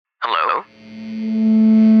Hello?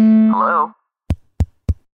 Hello?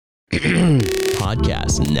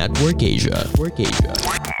 Podcast Network Asia.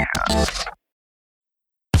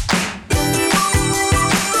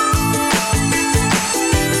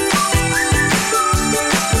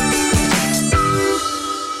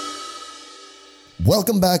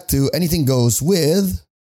 Welcome back to Anything Goes with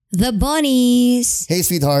The Bonnies. Hey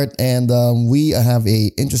Sweetheart, and we have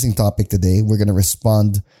a interesting topic today. We're gonna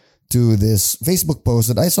respond to this Facebook post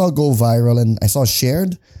that I saw go viral and I saw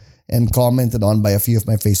shared and commented on by a few of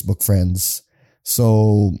my Facebook friends.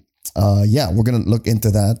 So we're gonna look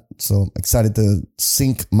into that. So excited to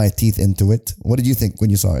sink my teeth into it. What did you think when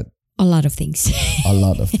you saw it? A lot of things. A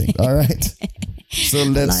lot of things. All right. So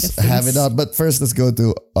let's have it out. But first, let's go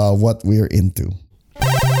to what we're into.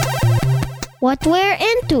 What we're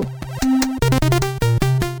into.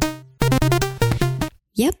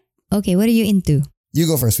 Yep. Okay, what are you into? You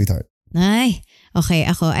go first, Sweetheart. Ay, okay,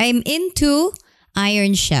 ako. I'm into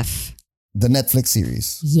Iron Chef. The Netflix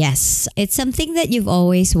series. Yes. It's something that you've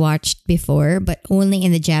always watched before, but only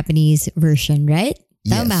in the Japanese version, right?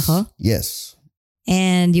 Tama ba ako? Yes.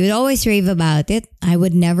 And you would always rave about it. I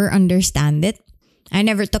would never understand it. I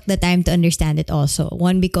never took the time to understand it also.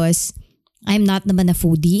 One, because I'm not naman a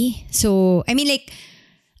foodie. So, I mean, like,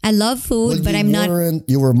 I love food, but I'm not.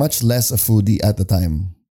 You were much less a foodie at the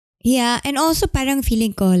time. Yeah, and also parang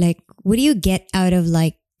feeling ko like, what do you get out of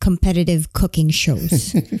like competitive cooking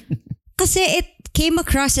shows? Kasi it came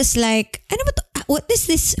across as like, ano ba to? What is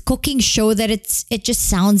this cooking show that it just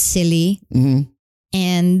sounds silly? Mm-hmm.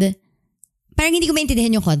 And parang hindi ko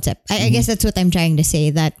maintindihan yung concept. I guess that's what I'm trying to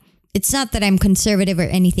say, that it's not that I'm conservative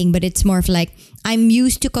or anything, but it's more of like, I'm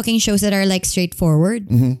used to cooking shows that are like straightforward.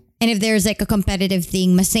 Mm-hmm. And if there's like a competitive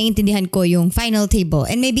thing, mas naiintindihan ko yung Final Table.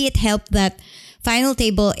 And maybe it helped that Final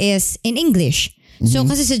Table is in English. So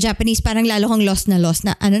kasi sa Japanese, parang lalo kang lost na.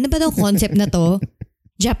 Ano na ba daw concept na to?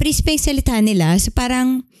 Japanese pa yung salita nila. So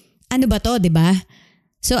parang, ano ba to, diba?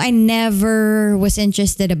 So I never was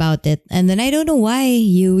interested about it. And then I don't know why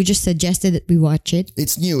you just suggested that we watch it.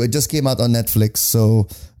 It's new. It just came out on Netflix. So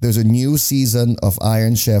there's a new season of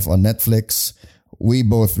Iron Chef on Netflix. We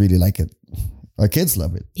both really like it. Our kids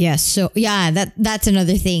love it. Yes. So yeah, that's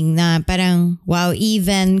another thing na parang, wow,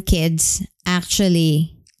 even kids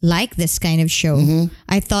actually like this kind of show. Mm-hmm.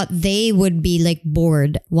 I thought they would be like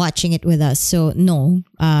bored watching it with us. So no,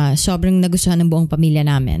 sobrang nagustuhan ng buong pamilya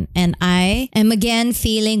namin. And I am again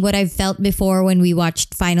feeling what I've felt before when we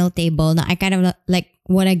watched Final Table. Na I kind of like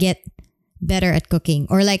want to get better at cooking,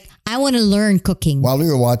 or like I want to learn cooking. While we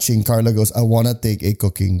were watching, Carla goes, I want to take a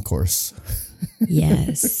cooking course.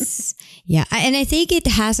 Yes. Yeah. And I think it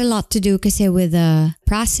has a lot to do kasi with the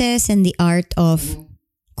process and the art of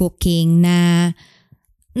cooking na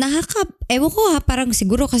ewan ko parang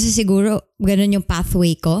siguro ganun yung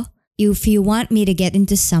pathway ko. If you want me to get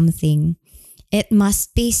into something, it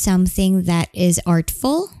must be something that is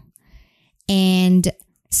artful and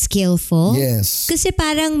skillful. Yes. Kasi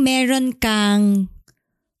parang meron kang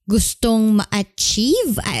gustong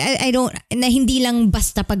ma-achieve. I don't, na hindi lang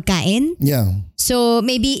basta pagkain. Yeah. So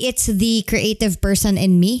maybe it's the creative person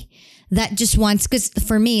in me that just wants, because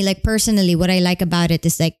for me, like personally, what I like about it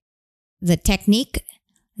is like the technique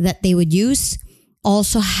that they would use.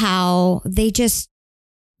 Also how they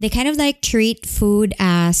kind of like treat food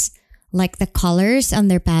as like the colors on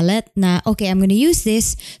their palette na, okay, I'm going to use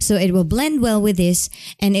this so it will blend well with this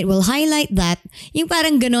and it will highlight that. Yung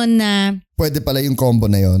parang ganon na, Pwede pala yung combo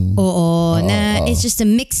na yun. it's just a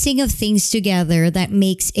mixing of things together that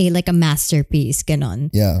makes a masterpiece, ganon.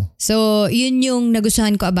 Yeah. So, yun yung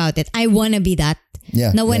nagustuhan ko about it. I wanna be that.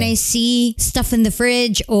 Yeah. Now, when I see stuff in the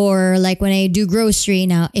fridge or like when I do grocery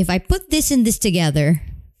now, if I put this and this together,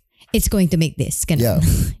 it's going to make this. Ganon.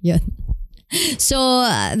 Yeah. Yun. So,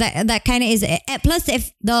 that kind of is it. Plus,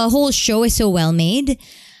 if the whole show is so well made,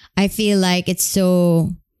 I feel like it's so,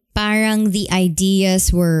 parang the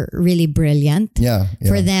ideas were really brilliant. Yeah.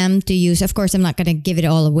 For them to use. Of course, I'm not gonna give it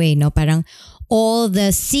all away, no? Parang all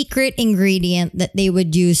the secret ingredient that they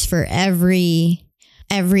would use for every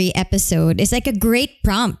episode is like a great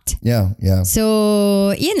prompt. Yeah.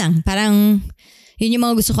 So, yun lang. Parang, yun yung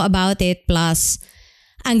mga gusto ko about it. Plus,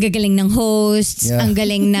 ang gagaling ng hosts, ang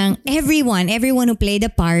galing ng everyone who played a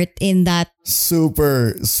part in that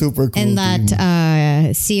super cool in that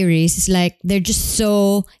series is like, they're just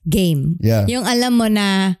so game. Yeah. Yung alam mo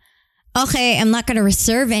na, okay, I'm not gonna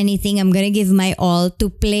reserve anything. I'm gonna give my all to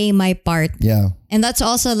play my part. Yeah. And that's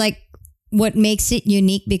also like what makes it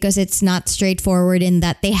unique, because it's not straightforward in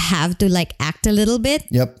that they have to like act a little bit.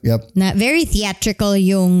 Yep. Na very theatrical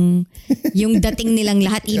yung dating nilang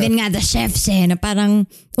lahat. Even nga the chefs na parang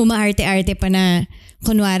umaarte-arte pa na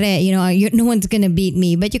kunwari, no one's gonna beat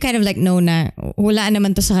me. But you kind of like know na, hulaan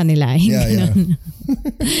naman to sa kanila. Yeah.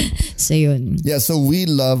 So yun. Yeah, so we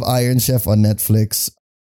love Iron Chef on Netflix.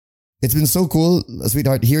 It's been so cool,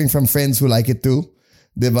 sweetheart, hearing from friends who like it too.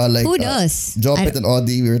 Diba? Like, Who does? Jopet and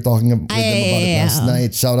Audie, we were talking with them about it last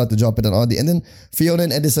night. Shout out to Jopet and Audie. And then Fiona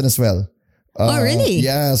and Edison as well. Oh, really?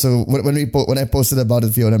 Yeah, so when I posted about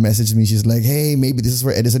it, Fiona messaged me. She's like, hey, maybe this is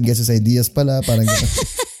where Edison gets his ideas pala. Parang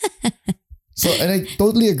So, and I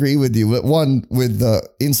totally agree with you. One, with the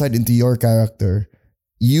insight into your character,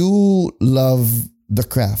 you love the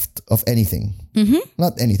craft of anything. Mm-hmm.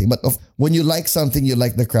 Not anything, but when you like something, you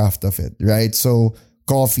like the craft of it, right? So,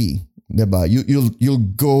 coffee, diba? You'll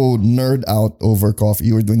go nerd out over coffee.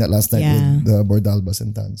 You were doing that last night with the Bordalbas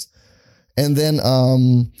and Tans. And then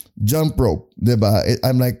jump rope, diba?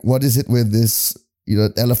 I'm like, what is it with this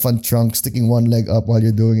elephant trunk sticking one leg up while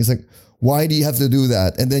you're doing? It's like, why do you have to do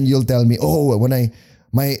that? And then you'll tell me, oh, when I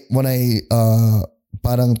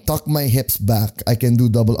parang tuck my hips back, I can do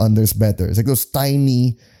double unders better. It's like those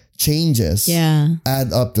tiny changes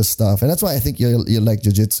add up to stuff. And that's why I think you like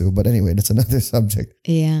jiu-jitsu. But anyway, that's another subject.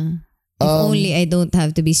 Yeah. If only I don't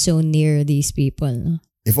have to be so near these people. No?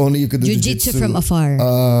 If only you could do jiu-jitsu from afar.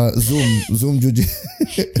 Zoom jiu-jitsu.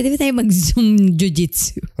 Pwede ba tayo mag-zoom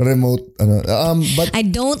jiu-jitsu? Remote. But I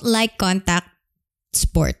don't like contact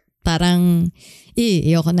sport. Parang,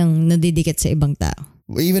 ayoko nang nadidikit sa ibang tao.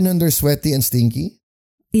 Even when they're sweaty and stinky?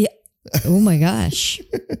 Yeah. Oh my gosh.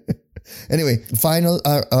 Anyway, final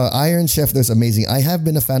Iron Chef, that's amazing. I have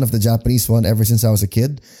been a fan of the Japanese one ever since I was a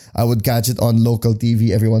kid. I would catch it on local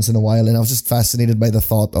TV every once in a while, and I was just fascinated by the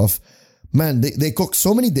thought of, man, they cook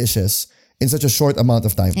so many dishes in such a short amount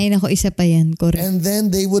of time. Ay nako, isa pa yan. Correct. And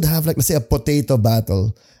then they would have, like, let's say, a potato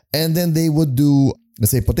battle. And then they would do,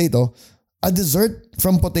 let's say, potato, a dessert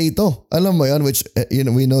from potato. Alam mo yan, which,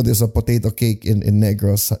 we know there's a potato cake in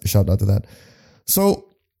Negros. Shout out to that. So,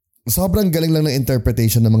 sobrang galing lang ng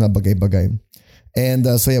interpretation ng mga bagay-bagay. And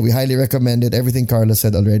so yeah, we highly recommend it. Everything Carla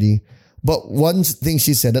said already. But one thing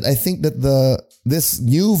she said that I think that this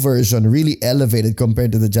new version really elevated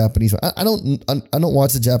compared to the Japanese one. I don't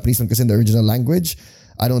watch the Japanese one because in the original language,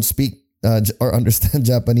 I don't speak or understand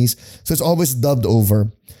Japanese. So it's always dubbed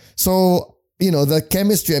over. So, the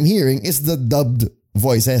chemistry I'm hearing is the dubbed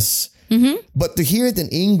voices. Mm-hmm. But to hear it in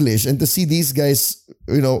English and to see these guys,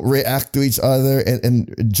 react to each other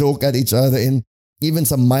and joke at each other and even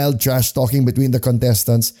some mild trash talking between the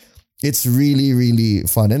contestants, it's really, really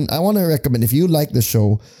fun. And I want to recommend, if you like the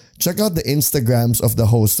show, check out the Instagrams of the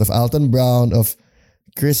hosts, of Alton Brown, of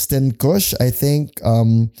Kristen Kush, I think,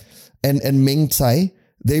 and Ming Tsai.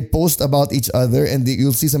 They post about each other and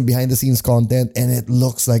you'll see some behind the scenes content and it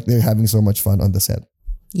looks like they're having so much fun on the set.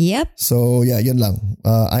 Yep. So yeah, yun lang.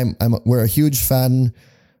 We're a huge fan.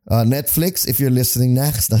 Netflix, if you're listening,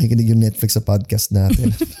 nakikinig yung Netflix sa podcast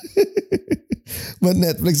natin. But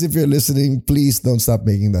Netflix, if you're listening, please don't stop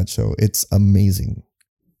making that show. It's amazing.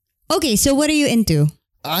 Okay, so what are you into?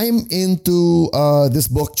 I'm into this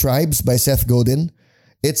book, Tribes by Seth Godin.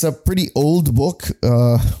 It's a pretty old book.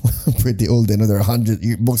 Pretty old. There are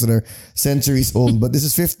 100 books that are centuries old, but this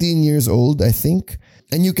is 15 years old, I think.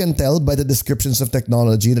 And you can tell by the descriptions of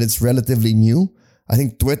technology that it's relatively new. I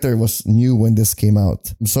think Twitter was new when this came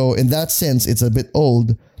out. So in that sense, it's a bit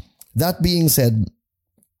old. That being said,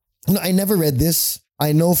 I never read this.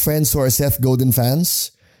 I know friends who are Seth Godin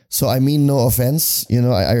fans. So I mean no offense.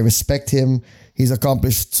 I respect him. He's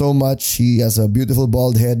accomplished so much. He has a beautiful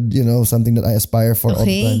bald head, something that I aspire for all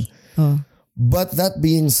the time. Oh. But that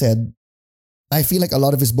being said, I feel like a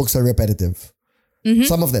lot of his books are repetitive. Mm-hmm.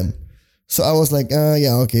 Some of them. So I was like,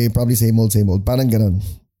 yeah, okay, probably same old. Parang ganon.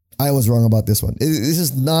 I was wrong about this one. This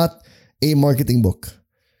is not a marketing book.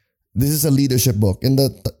 This is a leadership book. And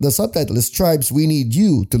the subtitle is Tribes, We Need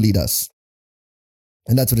You to Lead Us.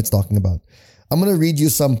 And that's what it's talking about. I'm going to read you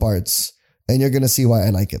some parts and you're going to see why I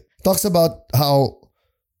like it. Talks about how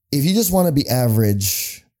if you just want to be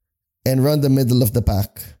average and run the middle of the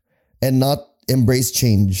pack and not embrace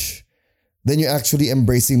change, then you're actually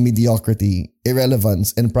embracing mediocrity,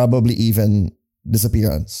 irrelevance, and probably even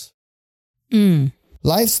disappearance.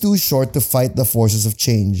 Life's too short to fight the forces of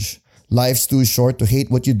change. Life's too short to hate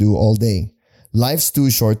what you do all day. Life's too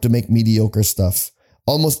short to make mediocre stuff.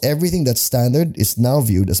 Almost everything that's standard is now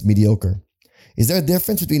viewed as mediocre. Is there a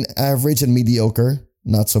difference between average and mediocre?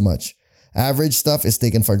 Not so much. Average stuff is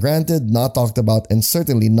taken for granted, not talked about, and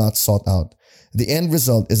certainly not sought out. The end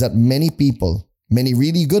result is that many people, many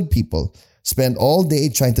really good people, spend all day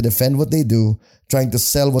trying to defend what they do, trying to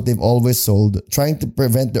sell what they've always sold, trying to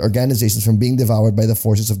prevent their organizations from being devoured by the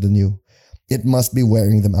forces of the new. It must be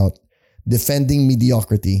wearing them out. Defending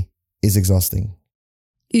mediocrity is exhausting.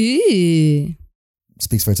 Ooh.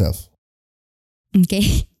 Speaks for itself.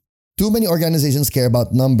 Okay. Too many organizations care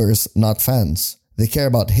about numbers, not fans. They care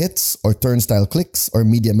about hits or turnstile clicks or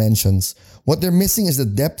media mentions. What they're missing is the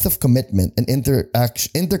depth of commitment and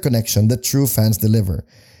interconnection that true fans deliver.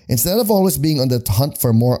 Instead of always being on the hunt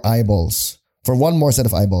for more eyeballs, for one more set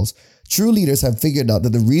of eyeballs, true leaders have figured out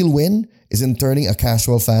that the real win is in turning a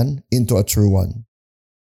casual fan into a true one.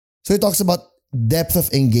 So he talks about depth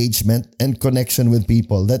of engagement and connection with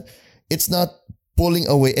people, that it's not pulling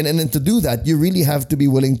away. And to do that, you really have to be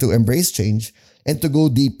willing to embrace change and to go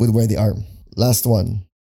deep with where they are. Last one.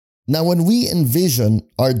 Now, when we envision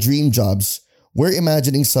our dream jobs, we're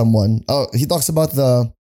imagining someone. He talks about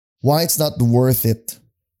why it's not worth it.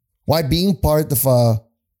 Why being part of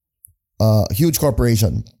a huge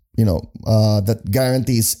corporation, that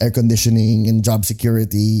guarantees air conditioning and job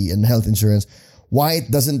security and health insurance, why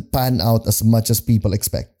it doesn't pan out as much as people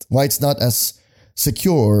expect. Why it's not as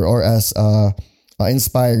secure or as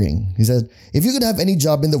inspiring. He said, if you could have any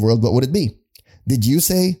job in the world, what would it be? Did you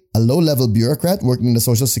say a low-level bureaucrat working in the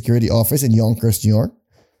Social Security office in Yonkers, New York?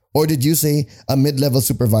 Or did you say a mid-level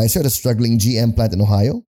supervisor at a struggling GM plant in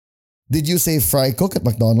Ohio? Did you say fry cook at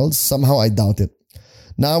McDonald's? Somehow I doubt it.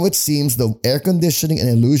 Now it seems the air conditioning and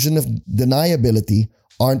illusion of deniability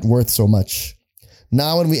aren't worth so much.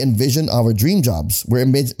 Now when we envision our dream jobs, we're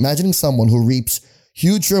imagining someone who reaps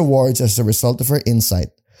huge rewards as a result of her insight.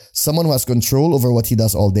 Someone who has control over what he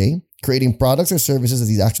does all day, creating products or services that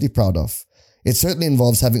he's actually proud of. It certainly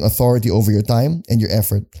involves having authority over your time and your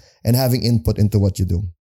effort and having input into what you do.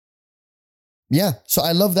 Yeah, so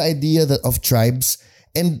I love the idea of tribes.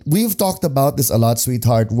 And we've talked about this a lot,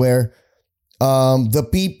 sweetheart, where the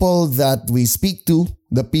people that we speak to,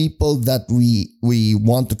 the people that we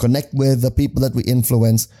want to connect with, the people that we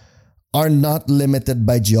influence are not limited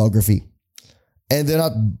by geography. And they're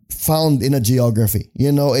not found in a geography.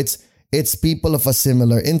 It's people of a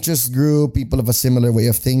similar interest group, people of a similar way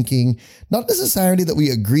of thinking. Not necessarily that we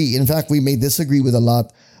agree. In fact, we may disagree with a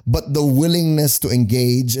lot, but the willingness to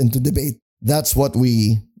engage and to debate, that's where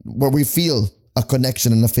we feel a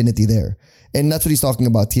connection and affinity there. And that's what he's talking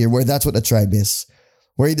about here, where that's what a tribe is.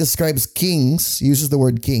 Where he describes kings, he uses the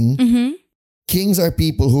word king. Mm-hmm. Kings are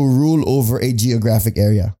people who rule over a geographic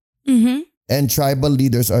area. Mm-hmm. And tribal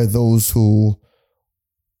leaders are those who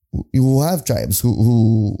have tribes,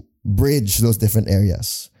 who bridge those different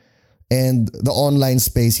areas. And the online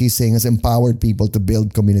space, he's saying, has empowered people to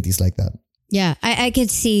build communities like that. Yeah, I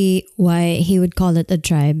could see why he would call it a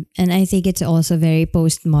tribe. And I think it's also very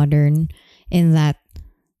postmodern in that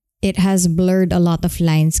it has blurred a lot of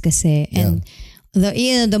lines kasi. And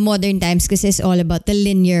the modern times kasi is all about the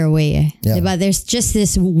linear way. Yeah. Diba? There's just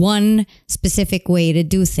this one specific way to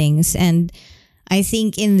do things. And I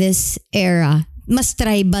think in this era, mas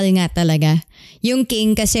tribal nga talaga. Yung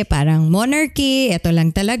king kasi parang monarchy, ito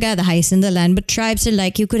lang talaga, the highest in the land. But tribes are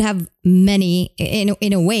like, you could have many,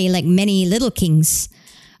 in a way, like many little kings.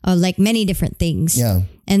 Like many different things. Yeah.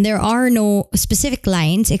 And there are no specific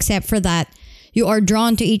lines except for that you are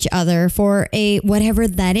drawn to each other for a whatever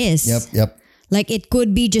that is. Yep. Like it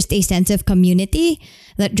could be just a sense of community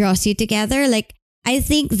that draws you together. Like I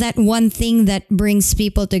think that one thing that brings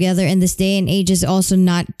people together in this day and age is also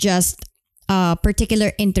not just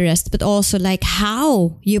particular interest, but also like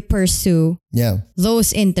how you pursue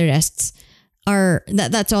those interests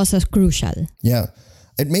that's also crucial. Yeah.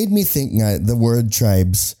 It made me think, the word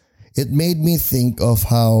tribes, it made me think of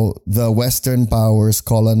how the Western powers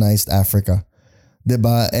colonized Africa.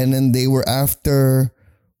 Diba? And then they were after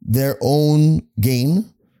their own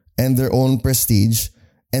gain and their own prestige.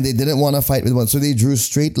 And they didn't want to fight with one. So they drew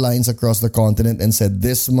straight lines across the continent and said,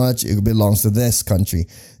 this much it belongs to this country.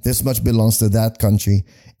 This much belongs to that country.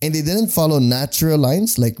 And they didn't follow natural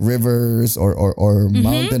lines like rivers or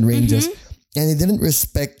mountain ranges. And they didn't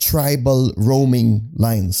respect tribal roaming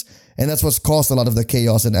lines. And that's what's caused a lot of the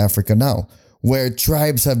chaos in Africa now, where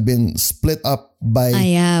tribes have been split up by...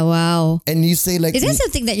 yeah, wow. And you say like... Is that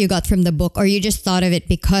something that you got from the book or you just thought of it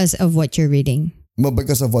because of what you're reading? Well,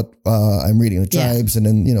 because of what I'm reading, the tribes, and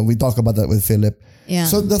then, we talk about that with Philip. Yeah.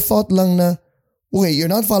 So the thought lang na, okay, you're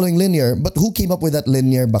not following linear, but who came up with that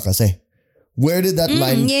linear ba kasi? Where did that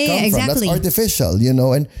line come from? That's artificial,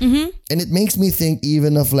 and it makes me think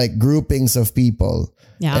even of like groupings of people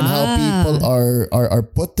and how people are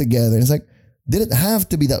put together. It's like, did it have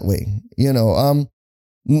to be that way?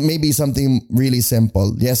 Maybe something really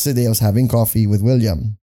simple. Yesterday I was having coffee with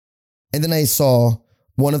William, and then I saw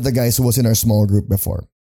one of the guys who was in our small group before.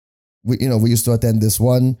 We used to attend this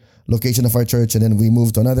one location of our church, and then we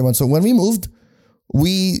moved to another one. So when we moved,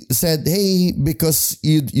 we said, hey, because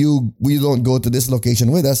you don't go to this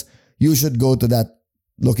location with us, you should go to that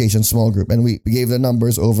location, small group, and we gave the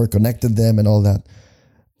numbers over, connected them and all that.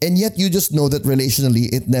 And yet you just know that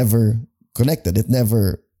relationally it never connected. It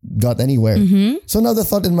never got anywhere. So now the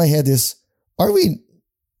thought in my head is, are we,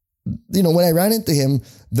 when I ran into him,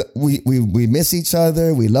 we miss each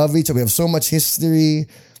other, we love each other, we have so much history.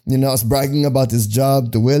 I was bragging about his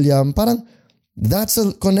job to William. Parang, that's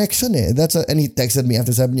a connection and he texted me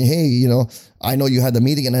after saying, hey, I know you had a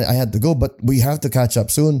meeting and I had to go, but we have to catch up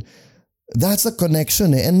soon. That's a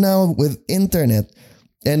connection And now with internet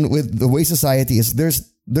and with the way society is,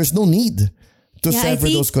 there's no need to sever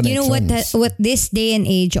those connections. What this day and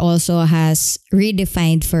age also has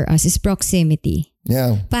redefined for us is proximity.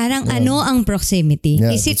 Yeah. Parang ano ang proximity?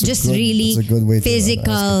 Yeah, is it just really way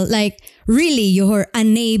physical, like really you're a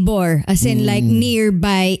neighbor, as in like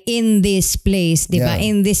nearby in this place, diba? Yeah.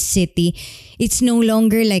 In this city. It's no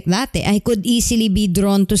longer like that. I could easily be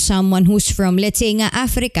drawn to someone who's from, let's say nga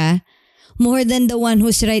Africa, more than the one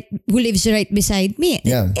who lives right beside me.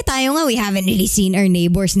 Yeah. Tayo nga, we haven't really seen our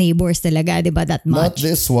neighbors talaga, diba, that much. Not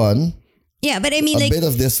this one. Yeah, but I mean a bit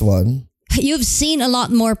of this one. You've seen a lot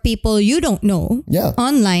more people you don't know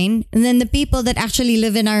online than the people that actually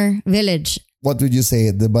live in our village. What would you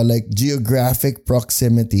say? Diba, like geographic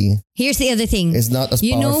proximity. Here's the other thing. Is not as powerful.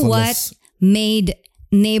 You know what made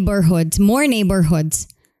more neighborhoods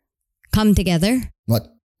come together? What?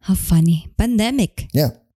 How funny. Pandemic.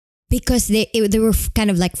 Yeah. Because they were kind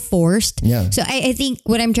of like forced. Yeah. So I think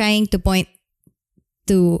what I'm trying to point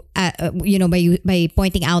to, by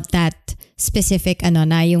pointing out that specific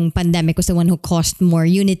na yung pandemic was the one who caused more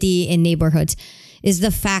unity in neighborhoods, is the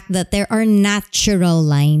fact that there are natural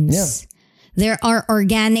lines. Yeah. There are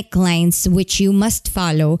organic lines which you must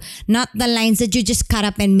follow, not the lines that you just cut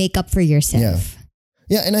up and make up for yourself. Yeah.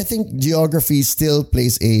 Yeah, and I think geography still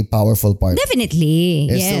plays a powerful part. Definitely.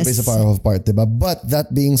 It still plays a powerful part, diba? But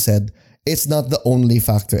that being said, it's not the only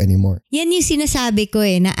factor anymore. Yan yung sinasabi ko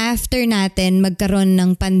na after natin magkaroon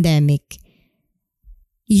ng pandemic,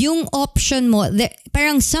 yung option mo,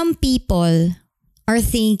 parang some people are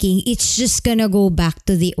thinking it's just gonna go back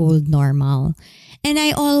to the old normal. And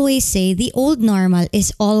I always say the old normal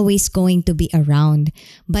is always going to be around.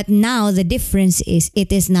 But now the difference is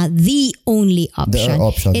it is not the only option. There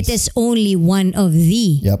are options. It is only one of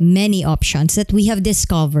the many options that we have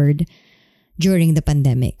discovered during the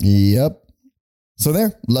pandemic. Yep. So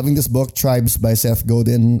there, loving this book, Tribes by Seth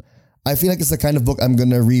Godin. I feel like it's the kind of book I'm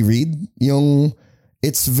gonna reread.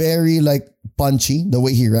 It's very like punchy, the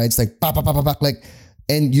way he writes, like pa pa pa pa pa, like.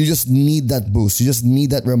 And you just need that boost. You just need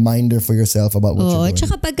that reminder for yourself about what you're doing.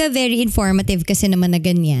 Tsaka pagka very informative kasi naman na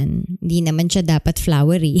ganyan, hindi naman siya dapat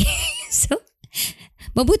flowery. So,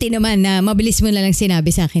 mabuti naman na mabilis mo na lang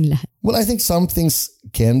sinabi sa akin lahat. Well, I think some things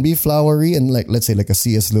can be flowery and like, let's say like a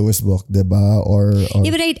C.S. Lewis book, diba? Or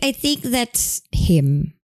yeah, but I think that's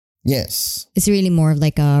him. Yes. It's really more of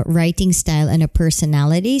like a writing style and a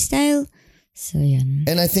personality style. So, yan.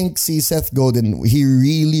 And I think, Seth Godin, he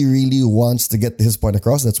really, really wants to get his point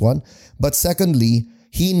across. That's one. But secondly,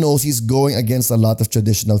 he knows he's going against a lot of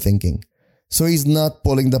traditional thinking. So he's not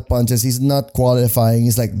pulling the punches. He's not qualifying.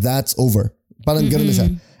 He's like, that's over. Parang ganun na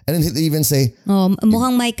siya. And then he'll even say,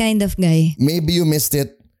 mukhang my kind of guy. Maybe you missed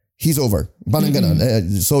it. He's over. Parang ganun.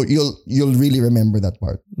 So you'll really remember that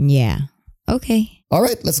part. Yeah. Okay. All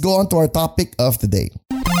right, let's go on to our topic of the day.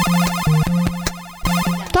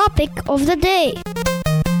 Topic of the day.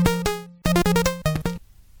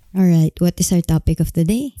 All right, what is our topic of the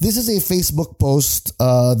day? This is a Facebook post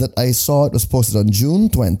that I saw. It was posted on June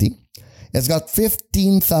 20. It's got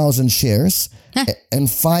 15,000 shares and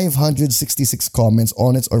 566 comments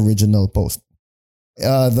on its original post.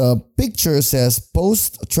 The picture says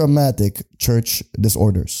post-traumatic church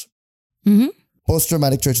disorders.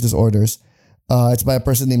 Post-traumatic church disorders. It's by a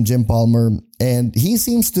person named Jim Palmer, and he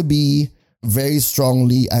seems to be very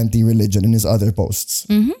strongly anti-religion in his other posts.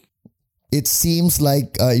 It seems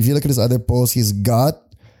like if you look at his other posts, he's got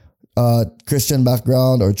Christian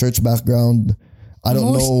background or church background. I don't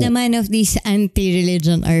know. Most naman of these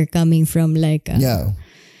anti-religion are coming from like... yeah.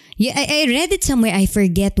 I read it somewhere, I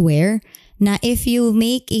forget where, na if you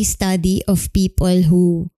make a study of people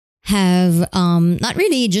who have not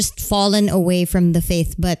really just fallen away from the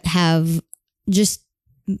faith, but have just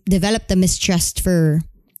developed a mistrust for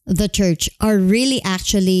the church, are really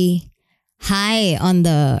actually high on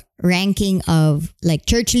the ranking of like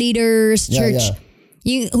church leaders,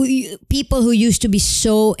 people who used to be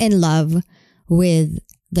so in love with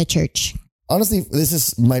the church. Honestly,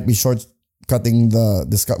 might be shortcutting the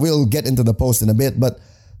discussion. We'll get into the post in a bit, but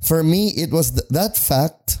for me, it was that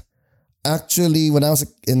fact actually, when I was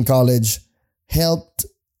in college, helped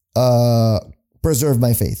preserve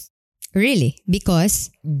my faith. Really? Because?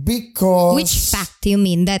 Because... Which fact do you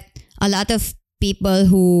mean? That a lot of people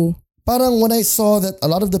who... Parang when I saw that a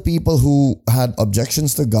lot of the people who had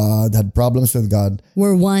objections to God, had problems with God...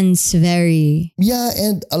 Were once very... Yeah,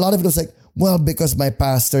 and a lot of it was like, well, because my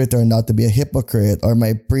pastor turned out to be a hypocrite or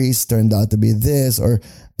my priest turned out to be this or...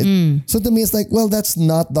 So to me, it's like, well, that's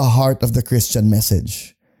not the heart of the Christian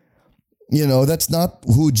message. You know, that's not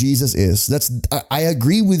who Jesus is. I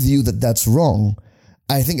agree with you that that's wrong.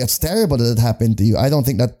 I think that's terrible that it happened to you. I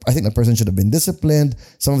think that person should have been disciplined.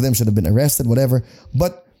 Some of them should have been arrested, whatever.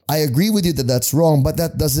 But I agree with you that that's wrong, but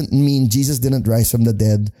that doesn't mean Jesus didn't rise from the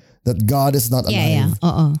dead, that God is not alive.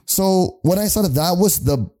 Yeah. So when I saw that was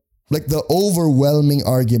the overwhelming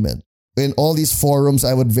argument in all these forums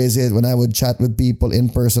I would visit, when I would chat with people in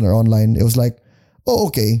person or online, it was like, oh,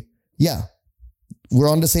 okay, yeah, we're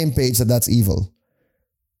on the same page that that's evil.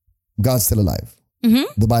 God's still alive. Mm-hmm.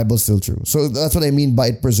 The Bible's still true. So that's what I mean by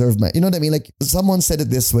it preserved my, you know what I mean? Like someone said it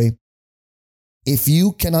this way, if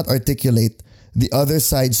you cannot articulate the other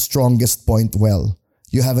side's strongest point well,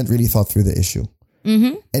 you haven't really thought through the issue.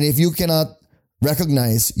 Mm-hmm. And if you cannot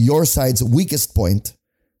recognize your side's weakest point,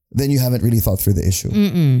 then you haven't really thought through the issue.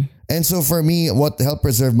 Mm-mm. And so for me, what helped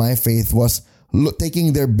preserve my faith was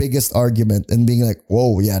taking their biggest argument and being like,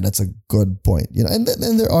 whoa, yeah, that's a good point. You know, and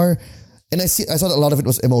then there are, and I saw that a lot of it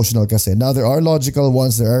was emotional kasi. Now there are logical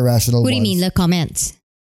ones, there are rational ones. What do you mean, the comments?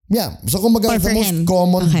 Yeah. So kumbaga, the most him.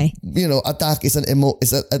 common, Okay. attack is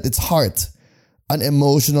is at its heart, an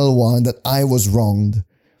emotional one that I was wronged.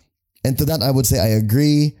 And to that, I would say I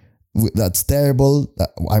agree. That's terrible.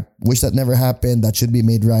 I wish that never happened. That should be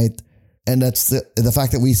made right. And that's the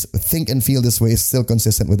fact that we think and feel this way is still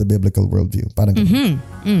consistent with the biblical worldview. Parang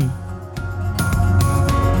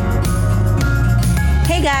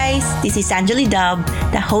Hey guys, this is Anjali Dub,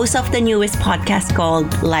 the host of the newest podcast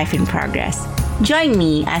called Life in Progress. Join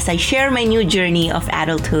me as I share my new journey of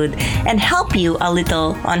adulthood and help you a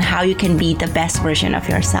little on how you can be the best version of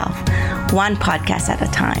yourself, one podcast at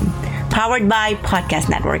a time. Powered by Podcast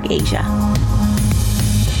Network Asia.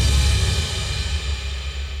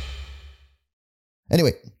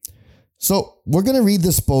 Anyway, so we're going to read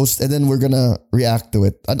this post and then we're going to react to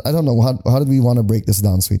it. I don't know. How do we want to break this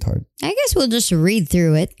down, sweetheart? I guess we'll just read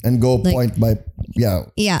through it. And go point by, yeah.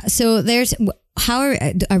 Yeah. So there's, how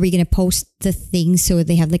are we going to post the things so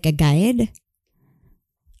they have like a guide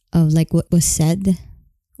of like what was said?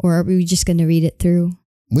 Or are we just going to read it through?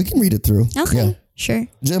 We can read it through. Okay. Yeah. Sure.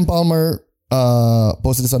 Jim Palmer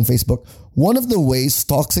posted this on Facebook. One of the ways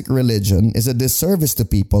toxic religion is a disservice to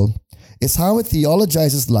people is how it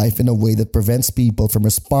theologizes life in a way that prevents people from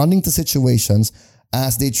responding to situations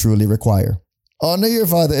as they truly require. Honor your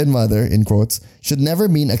father and mother, in quotes, should never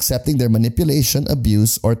mean accepting their manipulation,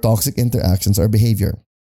 abuse, or toxic interactions or behavior.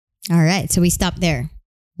 All right. So we stop there.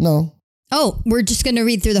 No. Oh, we're just going to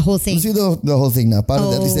read through the whole thing. Let's read the whole thing now. Para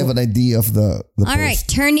at least they have an idea of the All post. right.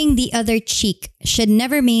 Turning the other cheek should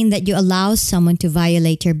never mean that you allow someone to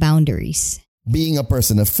violate your boundaries. Being a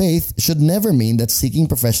person of faith should never mean that seeking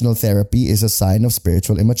professional therapy is a sign of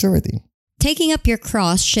spiritual immaturity. Taking up your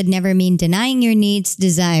cross should never mean denying your needs,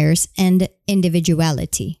 desires, and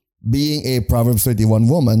individuality. Being a Proverbs 31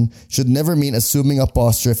 woman should never mean assuming a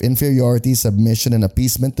posture of inferiority, submission, and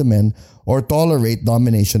appeasement to men, or tolerate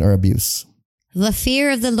domination or abuse. The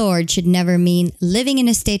fear of the Lord should never mean living in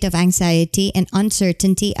a state of anxiety and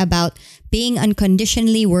uncertainty about being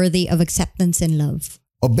unconditionally worthy of acceptance and love.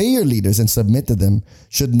 Obey your leaders and submit to them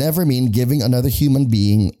should never mean giving another human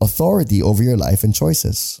being authority over your life and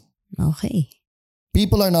choices. Okay.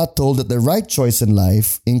 People are not told that the right choice in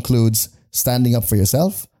life includes standing up for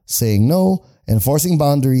yourself, saying no, enforcing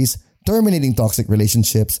boundaries, terminating toxic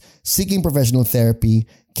relationships, seeking professional therapy,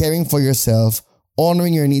 caring for yourself,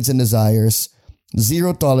 honoring your needs and desires,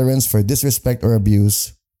 zero tolerance for disrespect or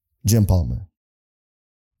abuse. Jim Palmer.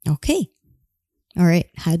 Okay. All right.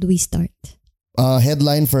 How do we start?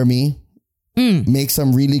 Headline for me, make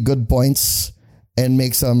some really good points and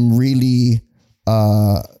make some really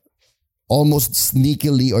almost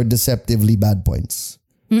sneakily or deceptively bad points.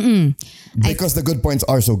 Because the good points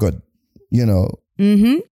are so good, you know.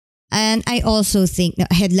 And I also think the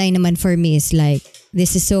headline naman for me is like,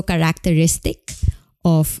 this is so characteristic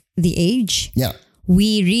of the age. Yeah.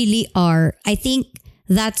 We really are. I think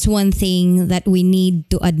that's one thing that we need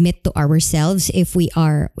to admit to ourselves if we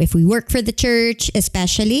work for the church,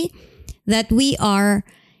 especially, that we are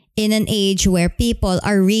in an age where people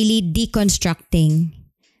are really deconstructing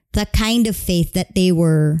the kind of faith that they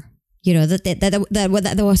were, you know,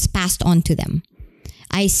 that was passed on to them.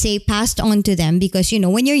 I say passed on to them because, you know,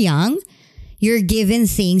 when you're young, you're given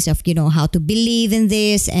things of, how to believe in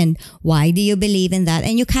this and why do you believe in that.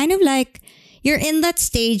 And you kind of like, you're in that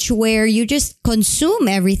stage where you just consume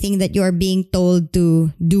everything that you're being told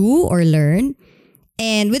to do or learn.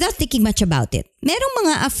 And without thinking much about it.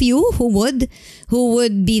 Merong a few who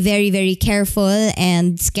would be very, very careful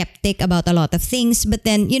and skeptic about a lot of things. But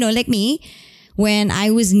then, like me, when I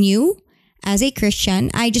was new as a Christian,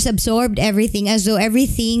 I just absorbed everything as though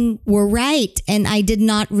everything were right. And I did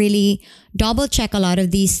not really double check a lot of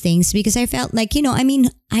these things because I felt like,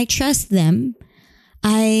 I trust them.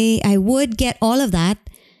 I would get all of that.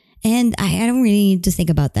 And I don't really need to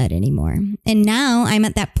think about that anymore. And now I'm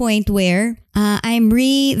at that point where I'm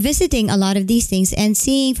revisiting a lot of these things and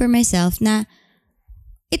seeing for myself na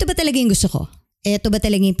ito ba talaga yung gusto ko? Ito ba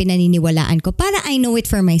talaga yung pinaniniwalaan ko? Para I know it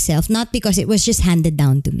for myself, not because it was just handed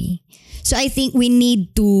down to me. So I think we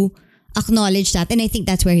need to acknowledge that. And I think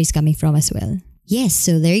that's where he's coming from as well. Yes,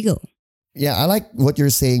 so there you go. Yeah, I like what you're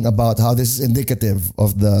saying about how this is indicative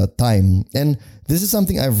of the time. And this is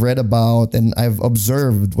something I've read about and I've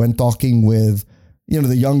observed when talking with,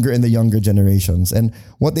 the younger and the younger generations. And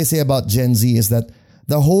what they say about Gen Z is that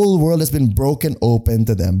the whole world has been broken open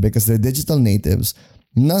to them because they're digital natives.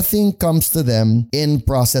 Nothing comes to them in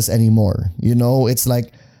process anymore. It's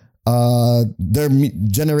like their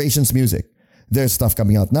generation's music. There's stuff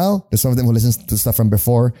coming out now. There's some of them who listen to stuff from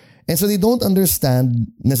before. And so they don't understand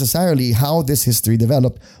necessarily how this history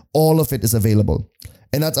developed. All of it is available.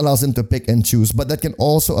 And that allows them to pick and choose. But that can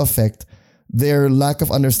also affect their lack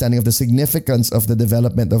of understanding of the significance of the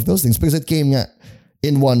development of those things. Because it came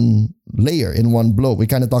in one layer, in one blow. We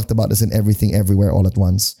kind of talked about this in Everything Everywhere All at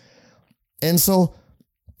Once. And so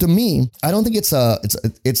to me, I don't think it's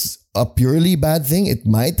a purely bad thing. It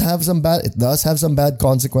does have some bad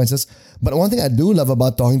consequences. But one thing I do love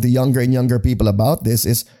about talking to younger and younger people about this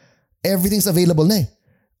is everything's available na.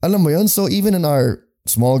 Alam mo yun? So even in our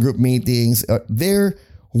small group meetings, they're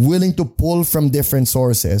willing to pull from different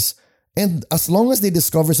sources. And as long as they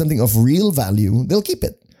discover something of real value, they'll keep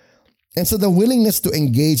it. And so the willingness to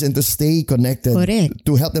engage and to stay connected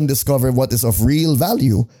to help them discover what is of real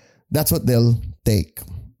value, that's what they'll take.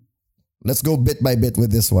 Let's go bit by bit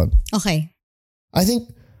with this one. Okay.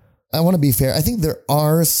 I want to be fair. I think there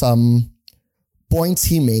are some points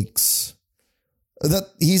he makes that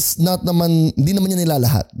he's not naman, hindi naman niya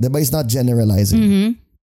nilalahat. Diba? He's not generalizing.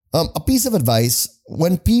 Mm-hmm. A piece of advice,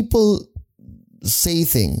 when people say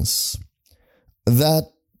things that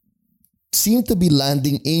seem to be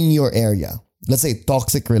landing in your area, let's say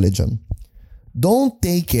toxic religion, don't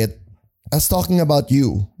take it as talking about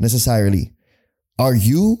you necessarily. Are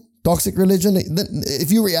you toxic religion?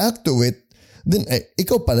 If you react to it, then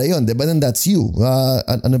ikaw pala yun, diba? Then that's you.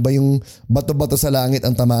 Ano ba yung bato-bato sa langit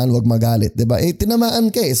ang tamaan, wag magalit, diba?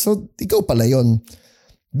 Tinamaan ka so ikaw pala yun.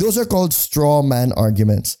 Those are called straw man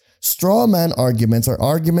arguments. Straw man arguments are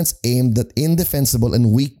arguments aimed at indefensible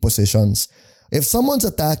and weak positions. If someone's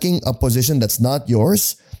attacking a position that's not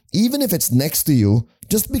yours, even if it's next to you,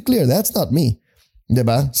 just be clear, that's not me.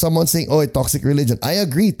 Diba? Someone's saying, toxic religion. I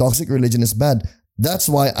agree, toxic religion is bad. That's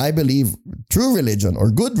why I believe true religion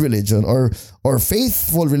or good religion or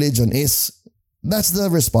faithful religion that's the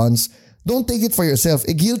response. Don't take it for yourself.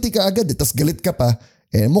 Guilty ka agad, tas galit ka pa.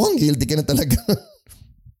 Mukhang guilty ka na talaga.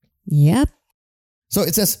 Yep. So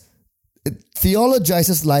it says, it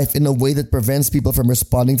theologizes life in a way that prevents people from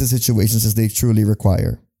responding to situations as they truly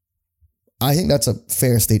require. I think that's a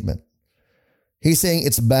fair statement. He's saying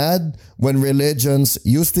it's bad when religions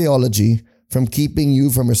use theology from keeping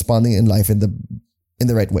you from responding in life in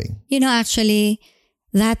the right way. Actually,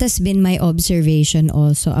 that has been my observation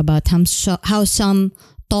also about how some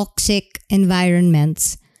toxic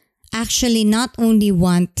environments actually not only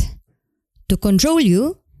want to control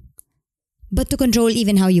you, but to control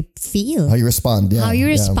even how you feel. How you respond. Yeah. How you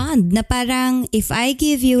respond. Na parang if I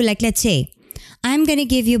give you, like let's say, I'm gonna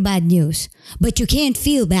give you bad news, but you can't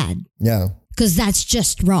feel bad. Yeah. Because that's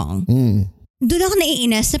just wrong. Doon ako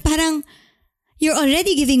naiinis na parang, you're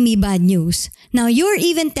already giving me bad news. Now you're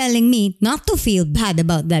even telling me not to feel bad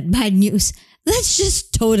about that bad news. That's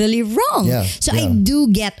just totally wrong. Yeah, so I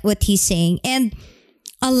do get what he's saying. And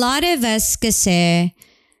a lot of us kasi,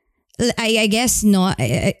 I guess no,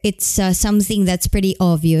 it's something that's pretty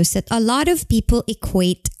obvious that a lot of people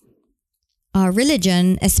equate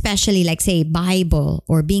religion, especially like say Bible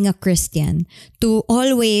or being a Christian, to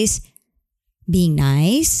always being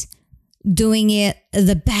nice, doing it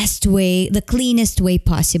the best way, the cleanest way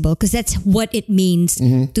possible, because that's what it means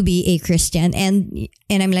to be a Christian. And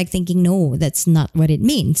I'm like thinking, no, that's not what it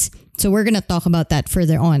means. So we're gonna talk about that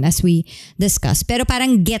further on as we discuss. Pero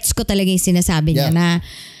parang gets ko talaga yung sinasabi niya na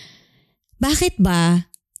bakit ba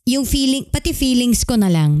yung pati feelings ko na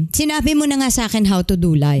lang. Sinabi mo na nga sa akin how to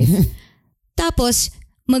do life. Tapos,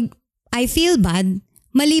 I feel bad,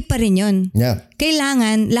 mali pa rin yun. Yeah.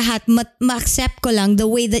 Kailangan lahat ma-accept ko lang the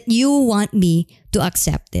way that you want me to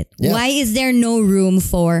accept it. Yeah. Why is there no room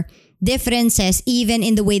for differences even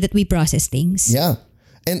in the way that we process things? Yeah.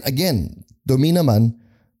 And again, to me naman,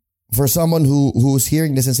 for someone who's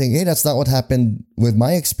hearing this and saying, hey, that's not what happened with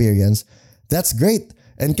my experience, that's great.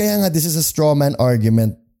 And kaya nga, this is a straw man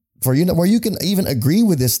argument for you, where you can even agree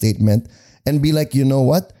with this statement and be like, you know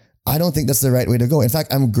what? I don't think that's the right way to go. In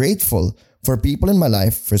fact, I'm grateful for people in my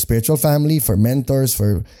life, for spiritual family, for mentors,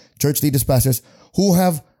 for church leaders, pastors, who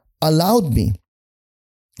have allowed me,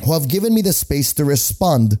 who have given me the space to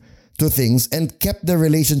respond to things and kept the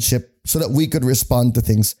relationship so that we could respond to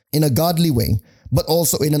things in a godly way, but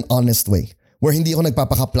also in an honest way. Where hindi ako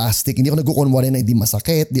nagpapaka-plastic, hindi ako nagkukunwari na hindi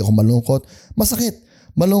masakit, hindi ako malungkot. Masakit,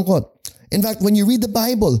 malungkot. In fact, when you read the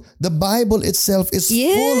Bible itself is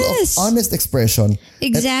full of honest expression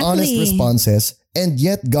and honest responses, and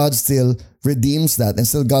yet God still redeems that, and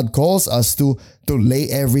still God calls us to lay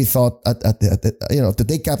every thought to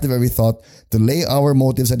take captive every thought, to lay our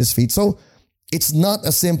motives at His feet. So it's not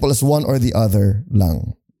as simple as one or the other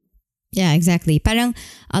lang. Yeah, exactly. Parang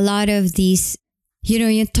a lot of these,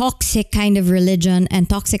 yung toxic kind of religion and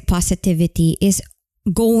toxic positivity is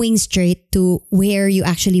going straight to where you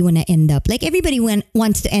actually want to end up. Like everybody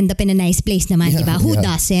wants to end up in a nice place naman, diba? Who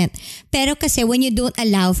doesn't? Pero kasi when you don't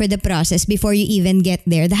allow for the process before you even get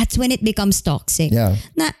there, that's when it becomes toxic. Yeah.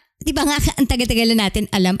 Na, diba nga, ang tagal-tagal na natin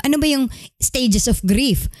alam, ano ba yung stages of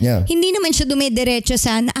grief? Yeah. Hindi naman siya dumidiretso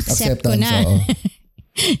sa na-accept ko na.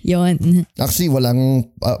 Yon. Actually, walang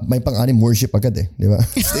may pang-anim worship agad eh, di ba?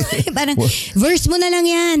 Parang verse mo na lang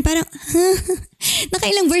yan. Parang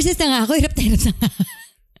nakailang verses na nga ako, hirap na nga.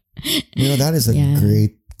 That is a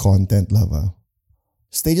great content, Lava.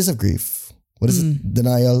 Stages of grief. What is it?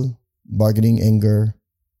 Denial, bargaining, anger,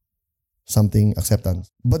 something,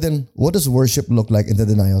 acceptance. But then, what does worship look like in the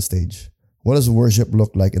denial stage? What does worship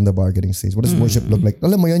look like in the bargaining stage? What does worship look like?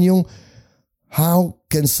 Alam mo yan yung how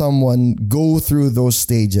can someone go through those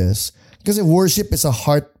stages? Because worship is a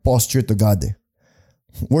heart posture to God.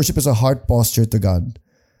 Worship is a heart posture to God.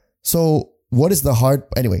 So, what is the heart?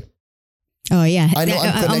 Anyway. Oh, yeah. I know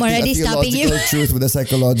I'm already connecting a stopping you. theological truth with a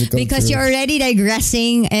psychological because truth. you're already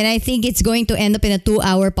digressing, and I think it's going to end up in a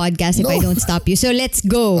 2-hour podcast if I don't stop you. So, let's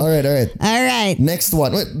go. All right. Next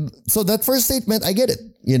one. So, that first statement, I get it,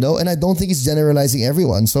 and I don't think it's generalizing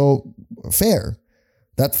everyone. So, fair.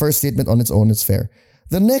 That first statement on its own is fair.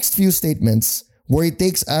 The next few statements where he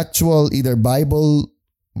takes actual either Bible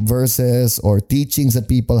verses or teachings that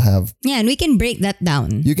people have. Yeah, and we can break that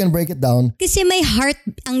down. You can break it down. Kasi may heart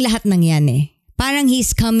ang lahat ng yan eh. Parang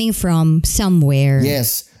he's coming from somewhere.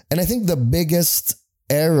 Yes. And I think the biggest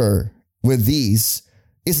error with these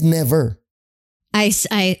is never.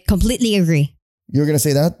 I completely agree. You're gonna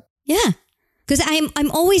say that? Yeah. Because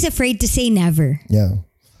I'm always afraid to say never. Yeah.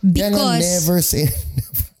 Because never say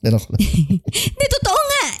Hindi, totoo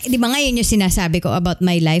nga. Di ba nga yun yung sinasabi ko about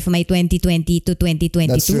my life, my 2020 to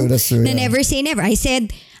 2022. That's true. Na never say never. I said,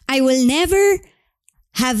 I will never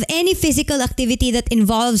have any physical activity that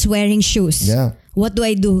involves wearing shoes. Yeah. What do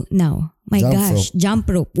I do now? Jump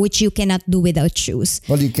rope, which you cannot do without shoes.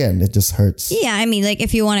 Well, you can. It just hurts. Yeah, I mean, like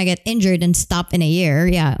if you want to get injured and stop in a year,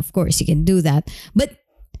 yeah, of course you can do that. But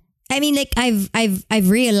I mean, like I've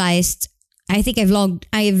realized, I think I've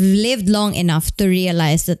lived long enough to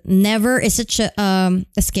realize that never is such a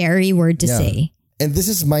scary word to say. And this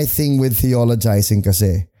is my thing with theologizing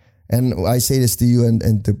kasi. And I say this to you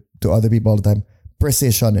and to other people all the time.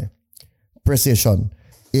 Precision. Precision.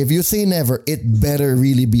 If you say never, it better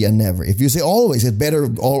really be a never. If you say always, it better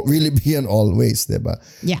really be an always. Diba?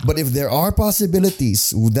 Yeah. But if there are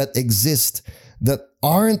possibilities that exist that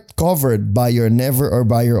aren't covered by your never or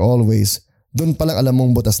by your always, dun palang alam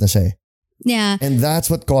mong butas na siya eh. Yeah. And that's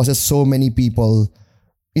what causes so many people,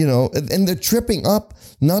 and they're tripping up,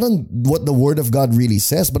 not on what the word of God really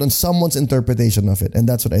says, but on someone's interpretation of it. And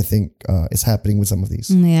that's what I think is happening with some of these.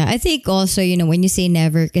 Yeah. I think also, when you say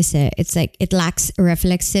never, kasi it's like, it lacks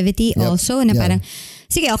reflexivity also. Na parang,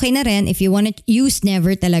 sige, okay na rin if you want to use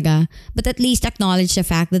never talaga, but at least acknowledge the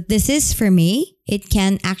fact that this is for me. It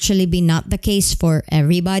can actually be not the case for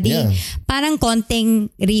everybody. Yeah. Parang konting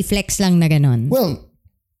reflex lang na ganon. Well,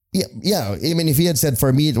 yeah. I mean, if he had said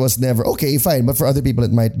for me it was never, okay, fine. But for other people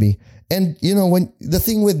it might be. And when the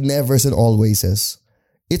thing with nevers and always is,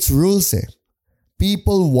 it's rules eh.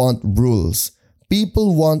 People want rules.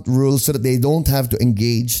 People want rules so that they don't have to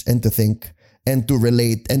engage and to think and to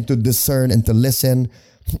relate and to discern and to listen.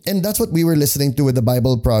 And that's what we were listening to with the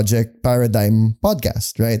Bible Project Paradigm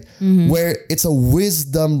podcast, right? Where it's a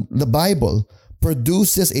wisdom, the Bible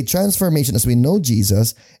produces a transformation as we know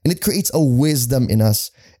Jesus, and it creates a wisdom in us.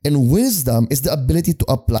 And wisdom is the ability to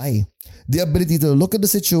apply, the ability to look at the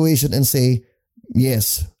situation and say,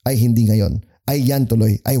 yes, ay hindi ngayon. Ay yan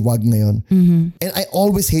tuloy. Ay wag ngayon. And I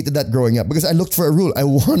always hated that growing up because I looked for a rule. I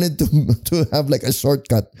wanted to have like a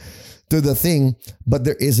shortcut to the thing, but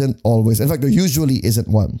there isn't always. In fact, there usually isn't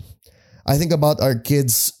one. I think about our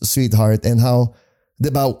kids' sweetheart and how,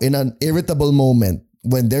 diba, in an irritable moment,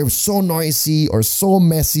 when they're so noisy or so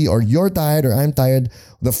messy or you're tired or I'm tired,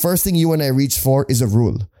 the first thing you and I reach for is a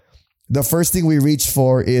rule. The first thing we reach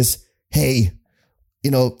for is, hey,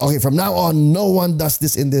 okay, from now on, no one does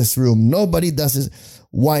this in this room. Nobody does this.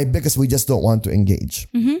 Why? Because we just don't want to engage.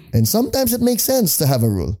 And sometimes it makes sense to have a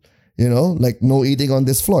rule. Like no eating on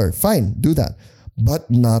this floor. Fine, do that. But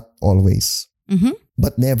not always.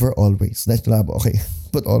 But never always. Okay.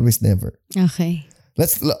 But always never. Okay.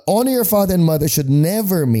 Let's honor your father and mother should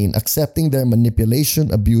never mean accepting their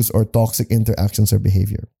manipulation, abuse, or toxic interactions or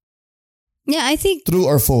behavior. Yeah, I think. True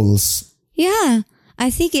or false? Yeah, I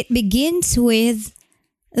think it begins with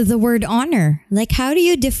the word honor. Like, how do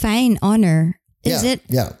you define honor? Is it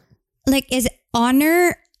like, is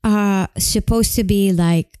honor supposed to be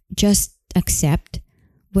like just accept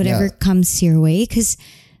whatever comes your way? Because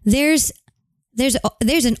there's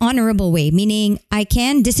an honorable way, meaning I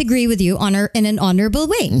can disagree with you in an honorable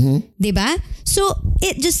way. Diba? So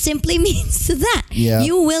it just simply means that.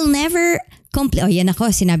 You will never yan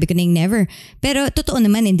ako, sinabi ko nang never. Pero totoo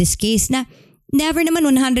naman in this case na never naman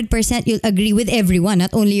 100% you'll agree with everyone,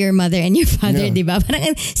 not only your mother and your father, diba?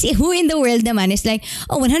 Parang see, who in the world naman is like,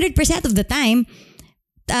 100% of the time,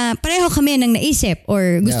 pareho kami ng naisip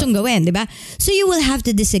or gustong gawin, diba? So you will have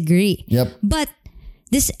to disagree. But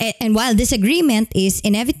and while disagreement is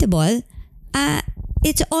inevitable,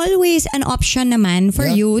 it's always an option naman for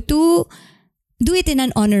you to do it in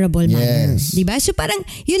an honorable manner. Diba? So parang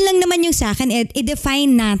yun lang naman yung sa akin,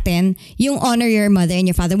 i-define natin yung honor your mother and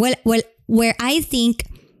your father. Well, where I think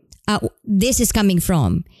this is coming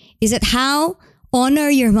from is that how honor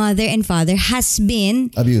your mother and father has been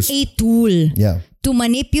abuse. A tool to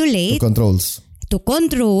manipulate, to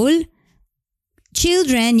control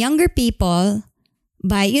children, younger people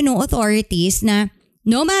by, authorities na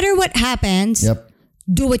no matter what happens,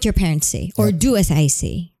 do what your parents say or do as I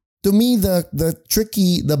say. To me, the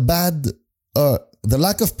tricky, the bad, the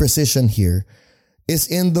lack of precision here is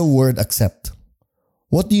in the word accept.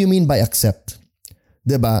 What do you mean by accept?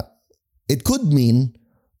 Diba? It could mean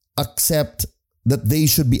accept that they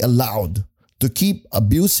should be allowed to keep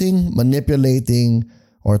abusing, manipulating,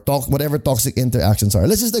 or whatever toxic interactions are.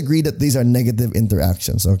 Let's just agree that these are negative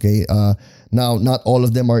interactions, okay? Now, not all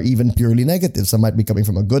of them are even purely negative. Some might be coming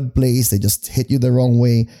from a good place. They just hit you the wrong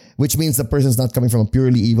way, which means the person's not coming from a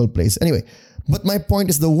purely evil place. Anyway, but my point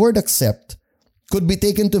is the word accept could be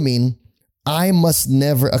taken to mean I must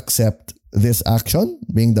never accept this action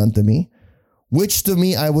being done to me, which to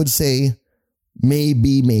me I would say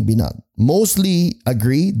maybe, maybe not. Mostly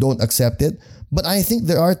agree, don't accept it. But I think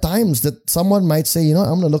there are times that someone might say, I'm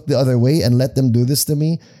going to look the other way and let them do this to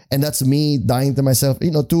me. And that's me dying to myself,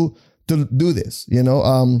 to do this,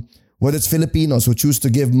 whether it's Filipinos who choose to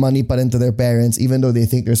give money pa rin to their parents, even though they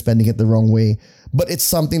think they're spending it the wrong way. But it's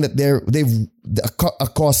something that a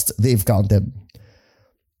cost they've counted.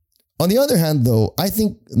 On the other hand, though, I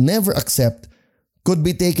think never accept could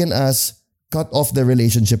be taken as cut off the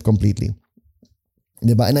relationship completely.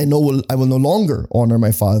 Diba? And I will no longer honor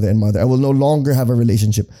my father and mother. I will no longer have a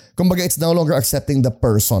relationship. Kumbaga, it's no longer accepting the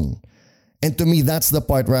person. And to me, that's the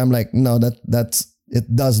part where I'm like, no,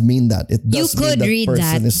 it does mean that. It does you could mean read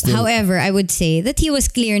that. Still, however, I would say that he was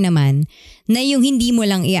clear naman na yung hindi mo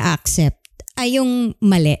lang i-accept ay yung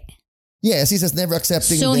mali. Yes, he says never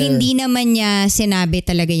accepting So, hindi naman niya sinabi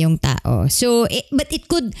talaga yung tao. So, but it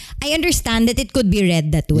could, I understand that it could be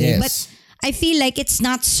read that way. Yes. But I feel like it's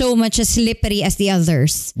not so much as slippery as the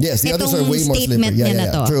others. Yes, the others are way more slippery.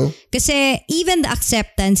 Yeah, true. Kasi even the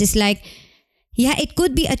acceptance is like, it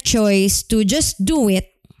could be a choice to just do it,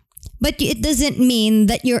 but it doesn't mean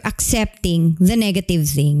that you're accepting the negative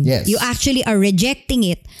thing. Yes. You actually are rejecting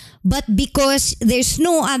it. But because there's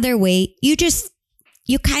no other way, you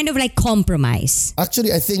kind of like compromise.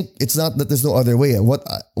 Actually, I think it's not that there's no other way. What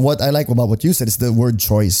I like about what you said is the word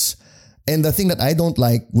choice. And the thing that I don't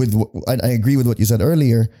like I agree with what you said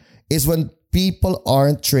earlier, is when people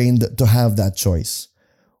aren't trained to have that choice.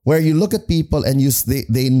 Where you look at people and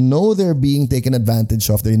they know they're being taken advantage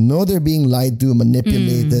of. They know they're being lied to,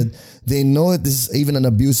 manipulated. They know this is even an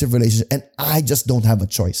abusive relationship. And I just don't have a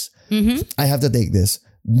choice. I have to take this.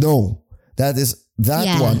 No. That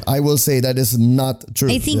Yeah. one, I will say that is not true.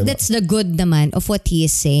 I think Diba? that's the good naman of what he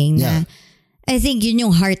is saying. Yeah. Na, I think yun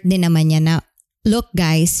yung heart din naman niya na, look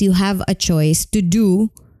guys, you have a choice to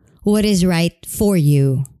do what is right for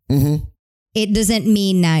you. Mm-hmm. It doesn't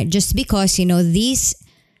mean na just because, these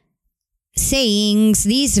sayings,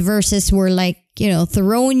 these verses were like,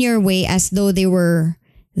 thrown your way as though they were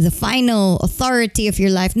the final authority of your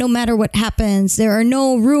life. No matter what happens, there's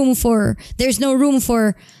no room for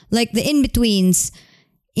like the in-betweens.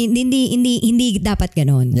 Hindi dapat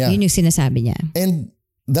ganon. Yeah. Yun yung sinasabi niya. And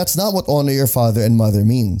that's not what honor your father and mother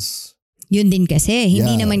means. Yun din kasi.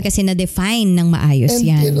 Hindi Yeah. naman kasi na-define ng maayos And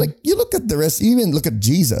yan. like you look at the rest, even look at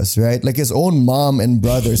Jesus, right? Like his own mom and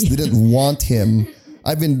brothers didn't want him.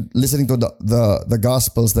 I've been listening to the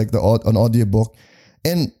Gospels, like on audiobook,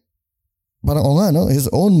 and parang no? His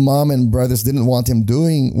own mom and brothers didn't want him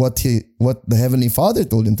doing what the Heavenly Father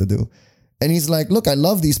told him to do, and he's like, look, I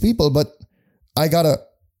love these people, but I gotta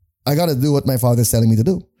do what my father's telling me to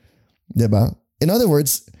do, diba? In other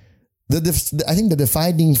words, I think the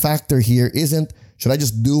defining factor here isn't should I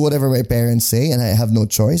just do whatever my parents say and I have no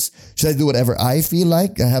choice? Should I do whatever I feel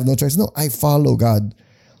like and I have no choice? No, I follow God.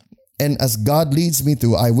 And as God leads me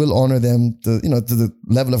to, I will honor them to the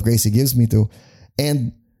level of grace He gives me to.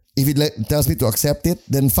 And if He tells me to accept it,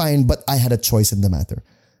 then fine. But I had a choice in the matter.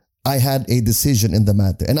 I had a decision in the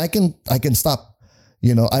matter, and I can stop.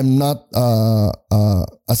 I'm not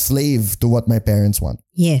a slave to what my parents want.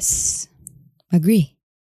 Yes. Agree.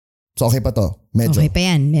 So okay pa to. Medyo. Okay pa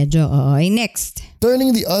yan. Medyo. Okay, next.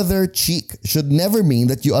 Turning the other cheek should never mean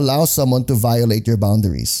that you allow someone to violate your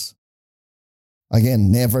boundaries.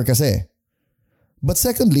 Again, never kasi. But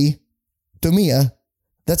secondly, to me,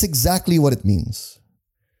 that's exactly what it means.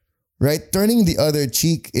 Right? Turning the other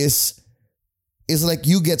cheek is like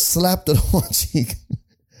you get slapped on one cheek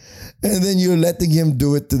and then you're letting him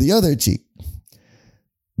do it to the other cheek.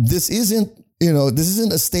 This isn't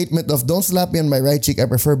a statement of don't slap me on my right cheek. I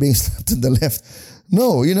prefer being slapped on the left.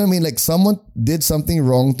 No, you know what I mean? Like someone did something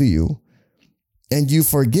wrong to you and you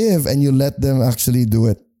forgive and you let them actually do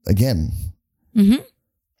it again. Mm-hmm.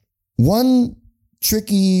 One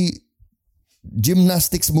tricky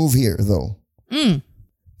gymnastics move here, though,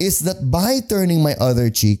 is that by turning my other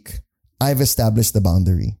cheek, I've established the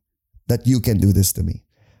boundary that you can do this to me.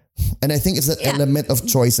 And I think it's that element of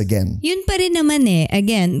choice again. Yun pa rin naman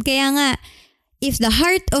again. Kaya nga, if the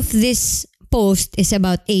heart of this post is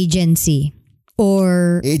about agency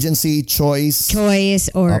or choice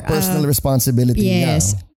or personal responsibility.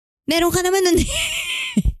 yes. Yeah. Meron ka naman nun.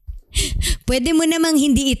 Pwede mo namang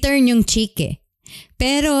hindi i-turn yung cheek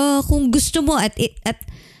Pero kung gusto mo at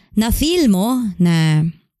na-feel mo na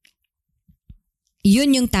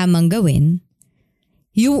yun yung tamang gawin,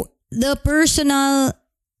 the personal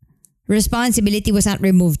responsibility was not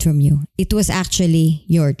removed from you. It was actually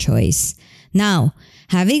your choice. Now,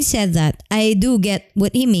 having said that, I do get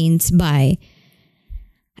what he means by,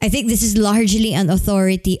 I think this is largely an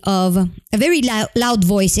authority of a very loud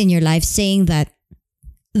voice in your life saying that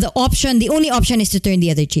the only option is to turn the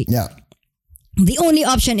other cheek. Yeah. The only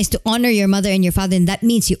option is to honor your mother and your father, and that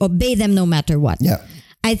means you obey them no matter what. Yeah.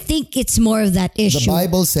 I think it's more of that issue. The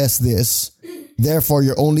Bible says this, therefore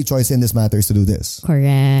your only choice in this matter is to do this.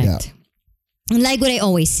 Correct. Yeah. And like what I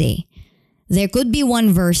always say, there could be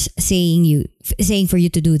one verse saying for you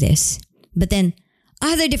to do this, but then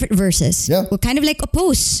other different verses will kind of like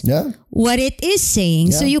oppose what it is saying.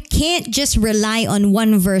 Yeah. So you can't just rely on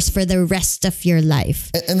one verse for the rest of your life.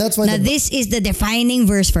 And that's why now this is the defining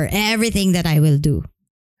verse for everything that I will do.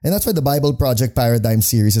 And that's why the Bible Project Paradigm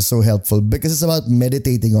series is so helpful, because it's about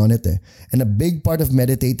meditating on it. And a big part of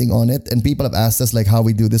meditating on it, and people have asked us like how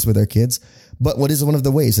we do this with our kids, but what is one of the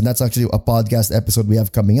ways? And that's actually a podcast episode we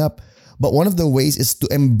have coming up. But one of the ways is to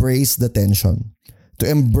embrace the tension. To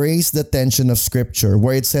embrace the tension of scripture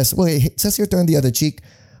where it says here turn the other cheek,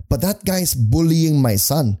 but that guy's bullying my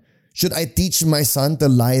son. Should I teach my son to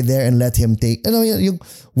lie there and let him take?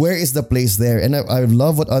 Where is the place there? And I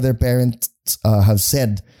love what other parents have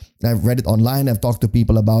said. I've read it online. I've talked to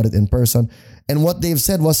people about it in person. And what they've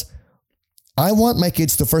said was, I want my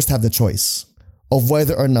kids to first have the choice of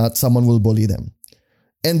whether or not someone will bully them.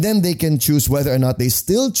 And then they can choose whether or not they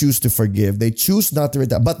still choose to forgive. They choose not to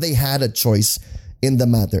retaliate, but they had a choice in the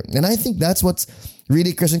matter. And I think that's what's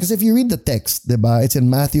really Christian. Because if you read the text, diba, it's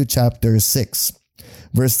in Matthew chapter 6,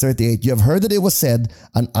 verse 38. You have heard that it was said,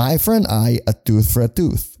 an eye for an eye, a tooth for a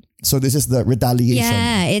tooth. So this is the retaliation.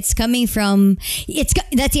 Yeah, it's coming from,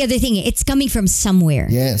 that's the other thing. It's coming from somewhere.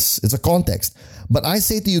 Yes, it's a context. But I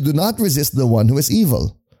say to you, do not resist the one who is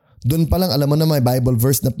evil. Doon pa lang, alam mo na may Bible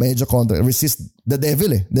verse na medyo contra, resist the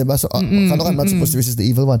devil eh. Diba? So, I'm not supposed to resist the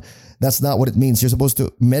evil one. That's not what it means. You're supposed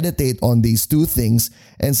to meditate on these two things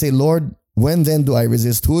and say, Lord, when then do I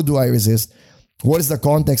resist? Who do I resist? What is the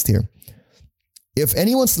context here? If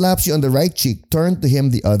anyone slaps you on the right cheek, turn to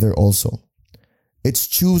him the other also. It's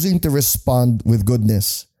choosing to respond with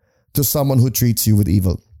goodness to someone who treats you with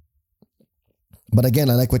evil. But again,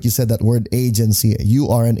 I like what you said, that word agency. You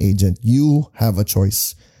are an agent. You have a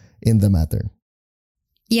choice in the matter.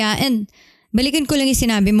 Yeah, and balikan ko lang yung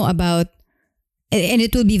sinabi mo about, and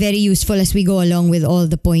it will be very useful as we go along with all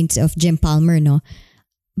the points of Jim Palmer, no?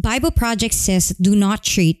 Bible Project says, do not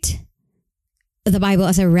treat the Bible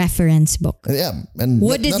as a reference book. Yeah. And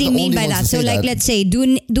what does he mean by that? So like, let's say,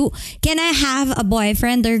 can I have a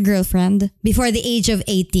boyfriend or girlfriend before the age of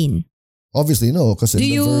 18? Obviously, no. Because in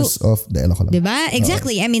the verse of... Diba?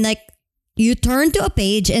 Exactly. I mean, like, you turn to a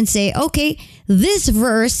page and say, okay, this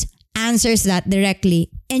verse answers that directly.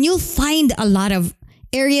 And you'll find a lot of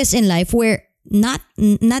areas in life where not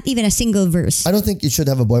even a single verse. I don't think you should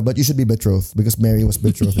have a boy, but you should be betrothed, because Mary was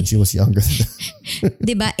betrothed and she was younger than that.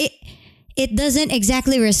 Diba? It doesn't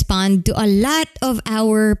exactly respond to a lot of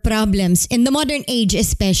our problems in the modern age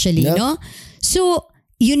especially, no? So,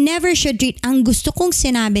 you never should treat, ang gusto kong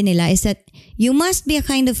sinabi nila is that you must be a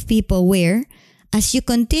kind of people where, as you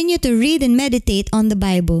continue to read and meditate on the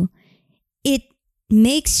Bible, it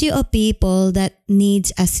makes you a people that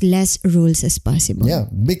needs as less rules as possible. Yeah,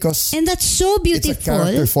 because... And that's so beautiful. It's a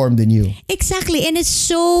character formed in you. Exactly. And it's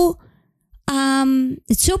so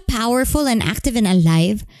powerful and active and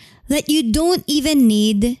alive that you don't even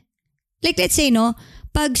need, like let's say, no,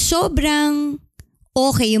 pag sobrang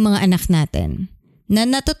okay yung mga anak natin, na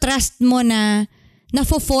nato-trust mo na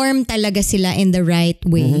na-form talaga sila in the right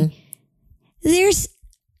way, there's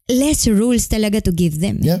less rules talaga to give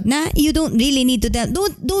them. Yeah. Na you don't really need to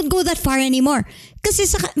don't go that far anymore. Kasi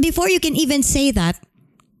before you can even say that,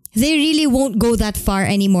 they really won't go that far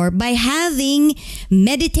anymore by having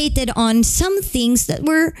meditated on some things that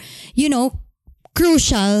were,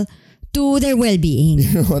 crucial to their well-being.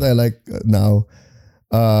 You know what I like now?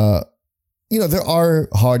 There are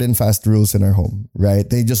hard and fast rules in our home, right?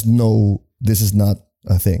 They just know this is not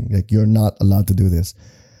a thing. Like, you're not allowed to do this.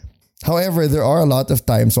 However, there are a lot of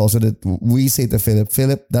times also that we say to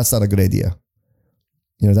Philip, that's not a good idea.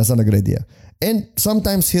 That's not a good idea. And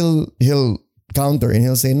sometimes he'll counter and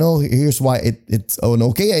he'll say, no, here's why it's an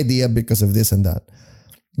okay idea because of this and that.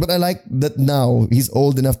 But I like that now he's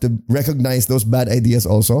old enough to recognize those bad ideas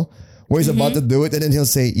also, where he's about to do it, and then he'll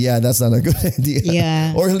say, yeah, that's not a good idea.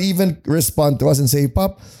 Yeah. Or he'll even respond to us and say,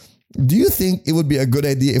 Pop, do you think it would be a good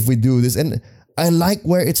idea if we do this? And I like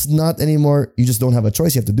where it's not anymore, you just don't have a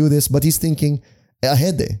choice, you have to do this. But he's thinking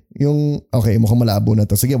ahead okay, mukhang malabo na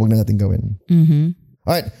to. Sige, wag na natin gawin.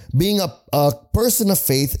 All right, being a person of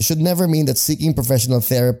faith should never mean that seeking professional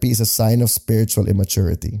therapy is a sign of spiritual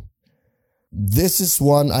immaturity. This is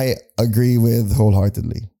one I agree with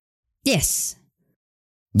wholeheartedly. Yes.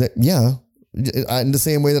 In the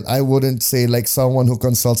same way that I wouldn't say like someone who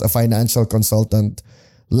consults a financial consultant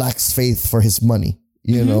lacks faith for his money,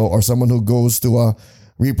 or someone who goes to a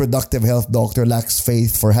reproductive health doctor lacks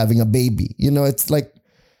faith for having a baby. It's like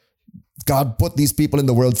God put these people in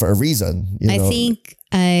the world for a reason. I think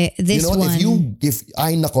this one... If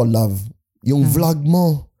I love, yung vlog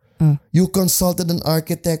mo, you consulted an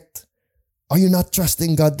architect, are you not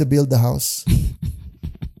trusting God to build the house?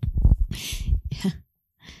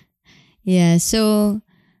 Yeah, so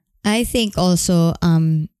I think also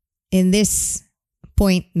in this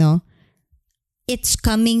point, it's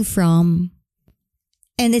coming from,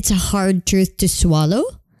 and it's a hard truth to swallow,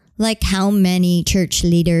 like how many church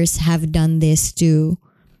leaders have done this to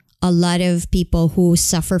a lot of people who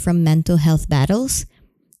suffer from mental health battles.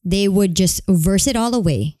 They would just verse it all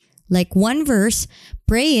away. Like one verse,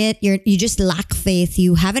 pray it, you just lack faith,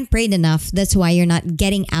 you haven't prayed enough, that's why you're not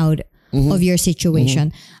getting out of your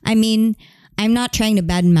situation. I mean, I'm not trying to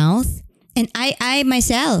badmouth, and I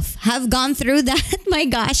myself have gone through that. My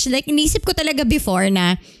gosh, like inisip ko talaga before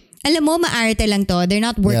na, alam mo, maarte lang to, they're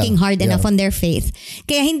not working hard enough on their faith.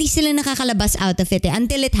 Kaya hindi sila nakakalabas out of it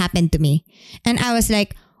until it happened to me. And I was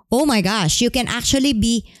like, oh my gosh, you can actually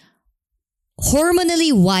be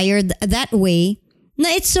hormonally wired that way na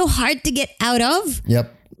it's so hard to get out of.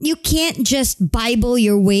 Yep. You can't just Bible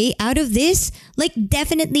your way out of this. Like,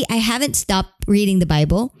 definitely, I haven't stopped reading the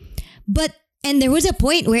Bible. And there was a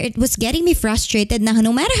point where it was getting me frustrated na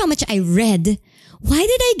no matter how much I read, why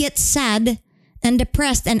did I get sad and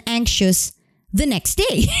depressed and anxious the next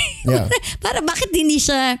day? Yeah. Para bakit hindi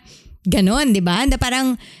siya ganon, di ba? Na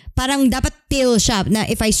parang Parang dapat pill siya na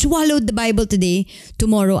if I swallowed the Bible today,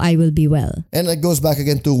 tomorrow I will be well. And it goes back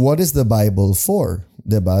again to what is the Bible for?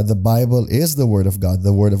 Diba? The Bible is the Word of God.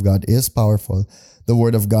 The Word of God is powerful. The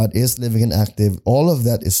Word of God is living and active. All of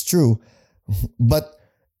that is true. But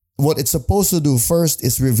what it's supposed to do first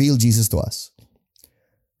is reveal Jesus to us.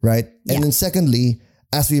 Right? Yeah. And then secondly,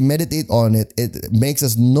 as we meditate on it, it makes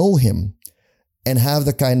us know Him and have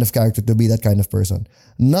the kind of character to be that kind of person.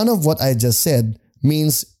 None of what I just said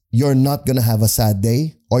means you're not going to have a sad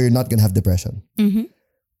day or you're not going to have depression.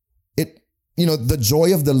 The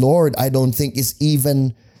joy of the Lord, I don't think is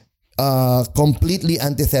even completely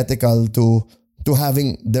antithetical to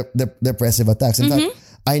having depressive attacks. In fact,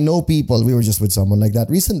 I know people, we were just with someone like that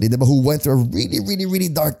recently, who went through a really, really, really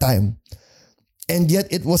dark time. And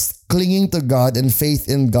yet it was clinging to God and faith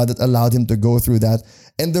in God that allowed him to go through that.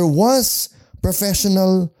 And there was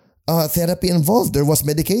professional therapy involved. There was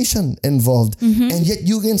medication involved. And yet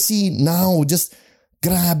you can see now just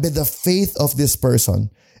grabe the faith of this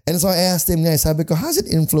person. And so I asked him, sabi ko, has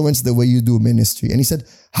it influenced the way you do ministry? And he said,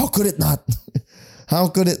 how could it not? How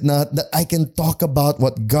could it not that I can talk about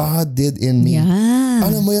what God did in me? Yeah.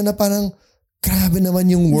 Alam mo yun na parang grabe naman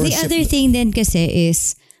yung worship. The other thing then kasi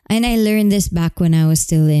is, and I learned this back when I was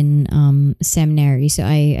still in seminary. So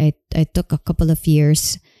I took a couple of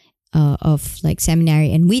years of like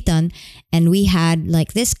seminary in Wheaton, and we had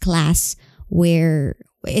like this class where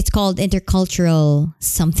it's called intercultural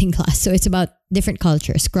something class. So it's about different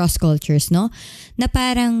cultures, cross cultures, no? Na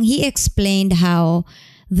parang he explained how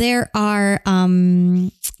there are,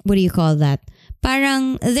 what do you call that?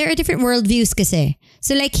 Parang there are different worldviews kasi.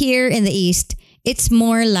 So like here in the East, it's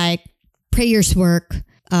more like prayers work,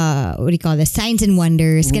 what do you call this? Signs and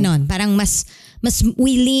wonders, ganon. Parang mas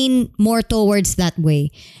we lean more towards that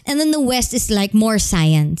way. And then the West is like more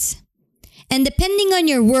science. And depending on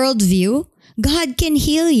your worldview, God can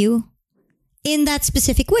heal you in that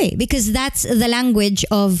specific way because that's the language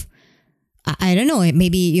of, I don't know,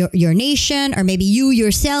 maybe your nation or maybe you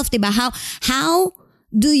yourself, diba? How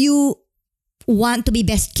do you want to be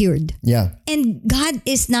best cured? Yeah. And God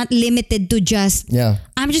is not limited to just,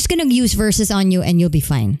 I'm just going to use verses on you and you'll be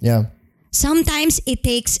fine. Yeah. Sometimes it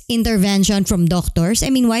takes intervention from doctors. I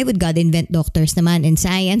mean, why would God invent doctors naman in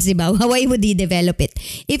science, diba? Why would He develop it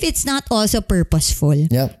if it's not also purposeful?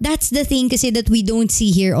 Yeah. That's the thing kasi that we don't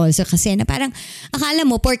see here also kasi na parang akala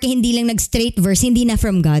mo porke hindi lang nag-straight verse, hindi na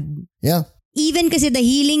from God. Yeah. Even kasi the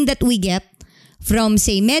healing that we get from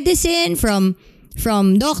say medicine, from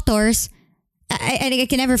doctors, I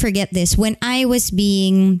can never forget this. When I was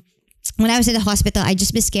in the hospital, I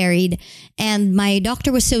just miscarried, and my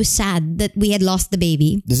doctor was so sad that we had lost the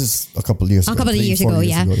baby. This is a couple of years ago. 4 years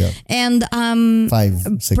ago. And 5,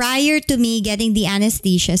 6. prior to me getting the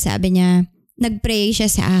anesthesia, sabi niya, nagpray siya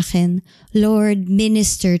sa akin, Lord,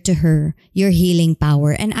 minister to her your healing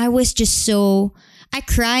power. And I was just I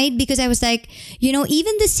cried because I was like,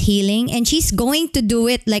 even this healing, and she's going to do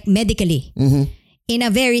it like medically in a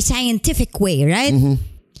very scientific way, right?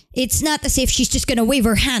 It's not as if she's just gonna wave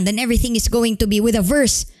her hand and everything is going to be with a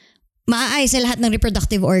verse. Maaayos sa lahat ng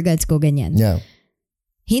reproductive organs ko, ganyan. Yeah.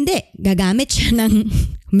 Hindi. Gagamit siya ng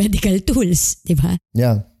medical tools, di ba?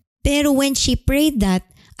 Yeah. Pero when she prayed that,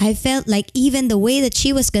 I felt like even the way that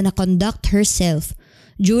she was gonna conduct herself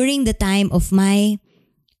during the time of my,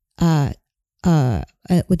 what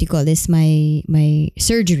do you call this? My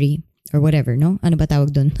surgery. Or whatever, no? Ano ba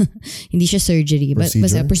tawag dun? Hindi siya surgery, but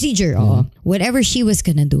was a procedure. Whatever she was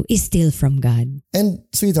gonna do is still from God. And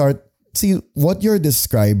sweetheart, see, what you're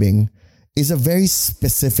describing is a very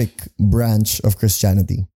specific branch of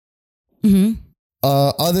Christianity.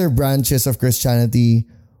 Other branches of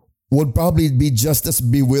Christianity would probably be just as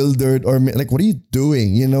bewildered or like, what are you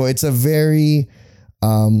doing? It's a very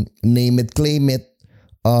name it, claim it,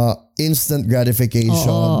 instant gratification.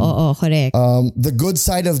 Correct. The good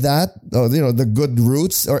side of that, the good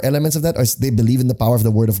roots or elements of that are they believe in the power of the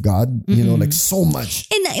Word of God. Like so much.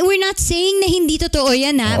 And we're not saying na hindi totoo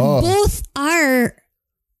yan, ha? Both are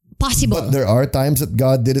possible. But there are times that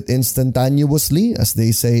God did it instantaneously, as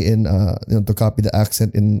they say in to copy the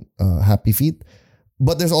accent in Happy Feet.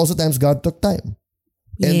 But there's also times God took time.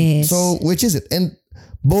 And yes. So which is it? And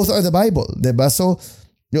both are the Bible, diba? So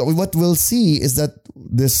what we'll see is that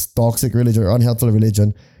this toxic religion or unhelpful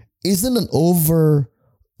religion isn't an over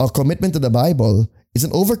commitment to the Bible. It's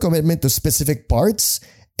an over commitment to specific parts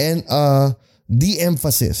and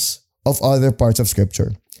de-emphasis of other parts of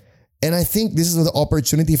Scripture. And I think this is the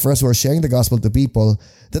opportunity for us who are sharing the gospel to people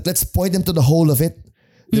that let's point them to the whole of it.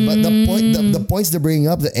 The points they're bringing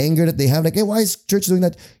up, the anger that they have, like, hey, why is church doing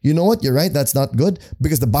that? You know what? You're right. That's not good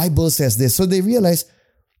because the Bible says this. So they realize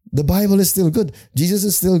the Bible is still good. Jesus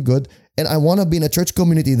is still good. And I want to be in a church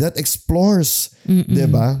community that explores,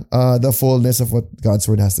 diba, the fullness of what God's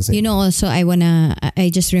word has to say. You know, also, I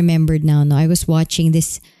just remembered now, no, I was watching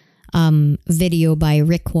this video by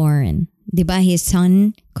Rick Warren. Diba, his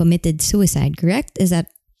son committed suicide, correct? Is that?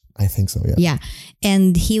 I think so, yeah. Yeah.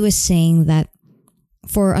 And he was saying that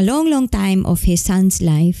for a long, long time of his son's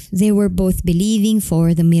life, they were both believing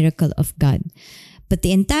for the miracle of God. But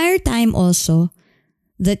the entire time also,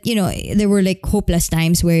 that, you know, there were like hopeless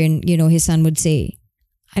times wherein, you know, his son would say,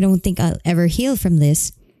 I don't think I'll ever heal from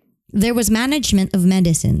this. There was management of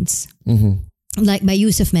medicines. Like by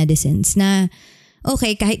use of medicines na,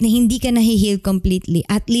 okay, kahit na hindi ka nahi-heal completely,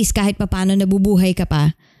 at least kahit papano nabubuhay ka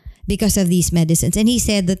pa because of these medicines. And he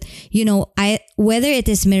said that, you know, whether it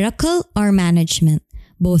is miracle or management,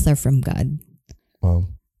 both are from God. Wow.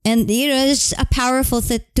 And, you know, it's a powerful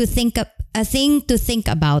thing to think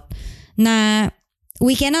about na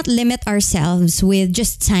we cannot limit ourselves with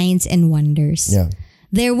just signs and wonders. Yeah.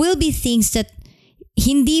 There will be things that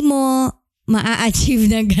hindi mo ma-achieve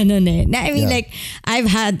na ganun eh. Na, I mean, like, I've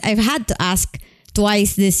had to ask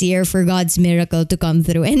twice this year for God's miracle to come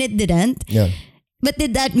through, and it didn't. Yeah. But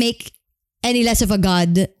did that make any less of a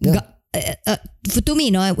God? Yeah. To me,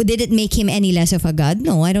 no? Did it make him any less of a God?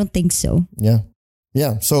 No, I don't think so. Yeah.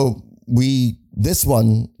 Yeah. So this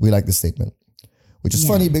one, we like the statement. Which is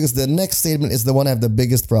funny because the next statement is the one I have the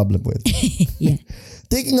biggest problem with. Yeah.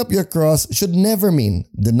 Taking up your cross should never mean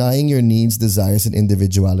denying your needs, desires, and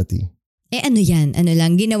individuality. Ano yan? Ano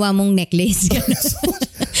lang? Ginawa mong necklace?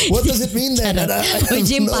 What does it mean then? O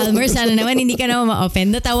Jim Palmer, sana naman hindi ka naman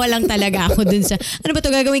ma-offend. Natawa lang talaga ako dun sa, ano ba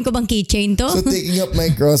to, gagawin ko bang keychain to? So taking up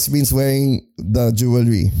my cross means wearing the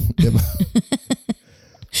jewelry. Diba?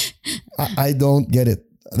 I don't get it.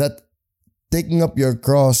 That taking up your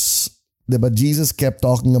cross, diba? Jesus kept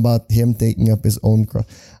talking about him taking up his own cross.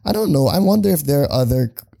 I don't know. I wonder if there are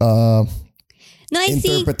other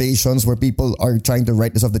interpretations where people are trying to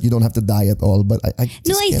write this off that you don't have to die at all. But I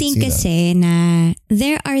think kasi na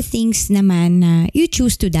there are things naman na you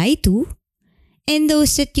choose to die to, and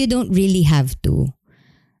those that you don't really have to.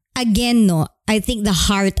 Again, no, I think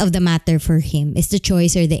the heart of the matter for him is the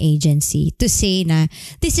choice or the agency to say na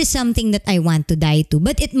this is something that I want to die to,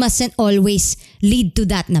 but it mustn't always lead to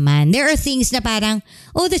that naman. There are things na parang,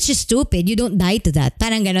 oh, that's just stupid. You don't die to that.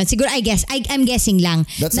 Parang ganon. Siguro, I'm guessing lang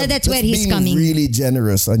that's where he's coming. That's being really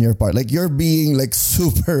generous on your part. Like you're being like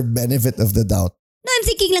super benefit of the doubt. No, I'm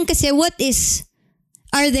thinking lang kasi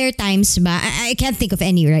are there times ba, I can't think of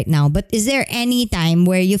any right now, but is there any time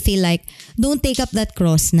where you feel like, don't take up that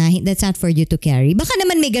cross na, that's not for you to carry? Baka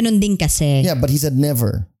naman may ganun din kasi. Yeah, but he said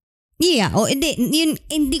never. Yeah,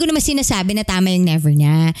 hindi ko naman sinasabi na tama yung never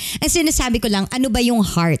niya. Ang sinasabi ko lang, ano ba yung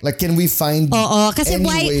heart? Like, can we find kasi any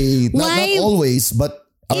way, not always, but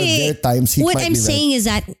are there times he might be right? What I'm saying is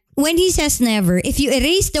that, when he says never, if you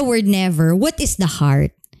erase the word never, what is the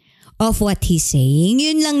heart of what he's saying?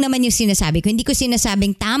 Yun lang naman yung sinasabi ko. Hindi ko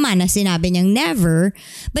sinasabing tama na sinabi niyang never.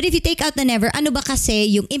 But if you take out the never, ano ba kasi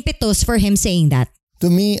yung impetus for him saying that? To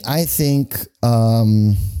me, I think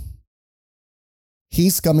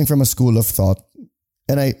he's coming from a school of thought.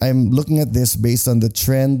 And I'm looking at this based on the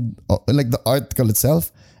trend, like the article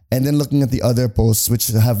itself, and then looking at the other posts which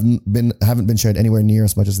haven't been shared anywhere near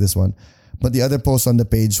as much as this one. But the other posts on the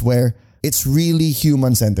page where it's really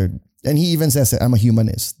human-centered. And he even says that I'm a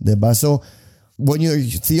humanist. Diba? So when your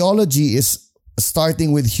theology is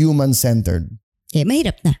starting with human-centered.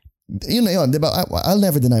 Mahirap na. Yun na yun. Diba? I'll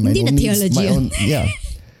never deny my Hindi own na needs. theology. Yeah.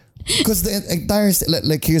 Because the entire,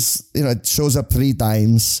 like here's, it shows up 3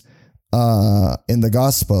 times in the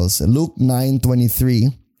Gospels. Luke 9:23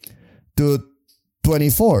 to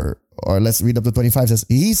 24. Or let's read up to 25 says,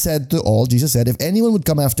 he said to all, Jesus said, if anyone would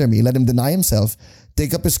come after me, let him deny himself,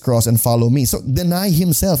 take up his cross and follow me. So deny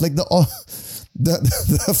himself. Like the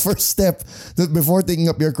first step before taking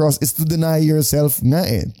up your cross is to deny yourself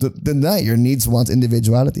to deny your needs, wants,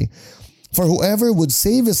 individuality. For whoever would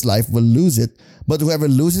save his life will lose it, but whoever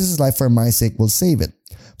loses his life for my sake will save it.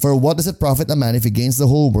 For what does it profit a man if he gains the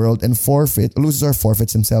whole world and loses or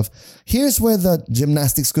forfeits himself? Here's where the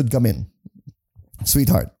gymnastics could come in.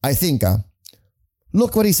 Sweetheart, I think,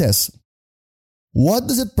 look what he says. What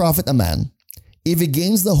does it profit a man if he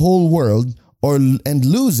gains the whole world and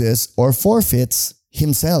loses or forfeits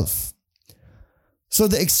himself? So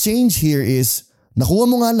the exchange here is, nakuha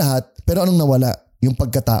mo nga lahat, pero anong nawala? Yung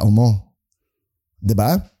pagkatao mo.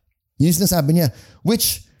 Diba? Yun yung sinasabi niya.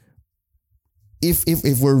 Which,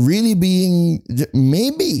 if we're really being,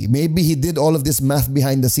 maybe he did all of this math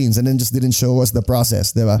behind the scenes and then just didn't show us the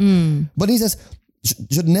process. Diba? But he says,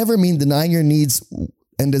 should never mean denying your needs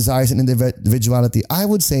and desires and individuality, I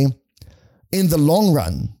would say in the long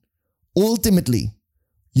run, ultimately,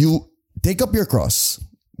 you take up your cross.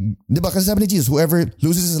 Diba? Kasi sabi ni Jesus, whoever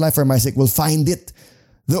loses his life for my sake will find it.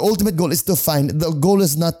 The ultimate goal is to find. The goal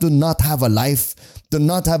is not to not have a life, to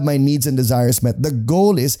not have my needs and desires met. The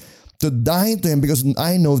goal is to die to him because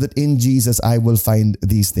I know that in Jesus I will find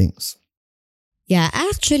these things. Yeah,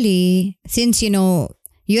 actually, since you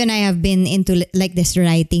and I have been into like this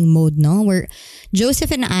writing mode, no? Where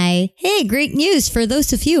Joseph and I, hey, great news for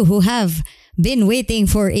those of you who have been waiting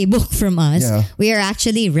for a book from us. Yeah. We are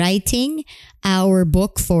actually writing our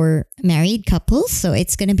book for married couples. So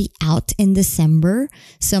it's gonna be out in December.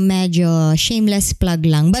 So medyo shameless plug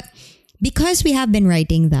lang. But because we have been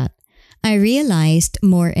writing that, I realized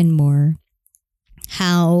more and more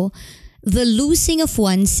how the losing of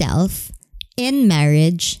oneself in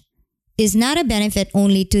marriage is not a benefit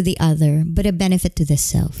only to the other, but a benefit to the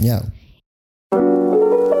self. Yeah.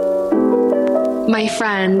 My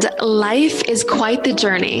friend, life is quite the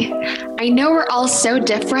journey. I know we're all so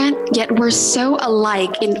different, yet we're so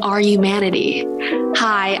alike in our humanity.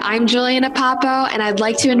 Hi, I'm Juliana Papo, and I'd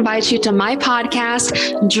like to invite you to my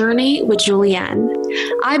podcast, Journey with Julianne.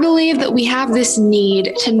 I believe that we have this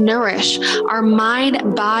need to nourish our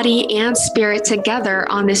mind, body, and spirit together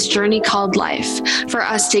on this journey called life, for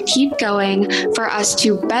us to keep going, for us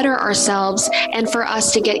to better ourselves, and for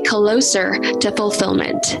us to get closer to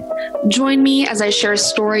fulfillment. Join me as I share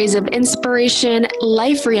stories of inspiration,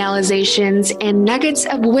 life realizations, and nuggets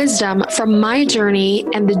of wisdom from my journey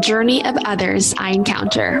and the journey of others I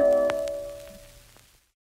encounter.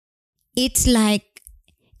 It's like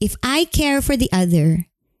if I care for the other,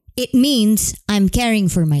 it means I'm caring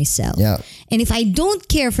for myself. Yeah. And if I don't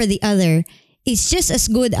care for the other, it's just as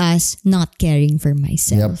good as not caring for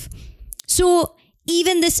myself. Yep. So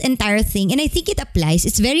even this entire thing, and I think it applies,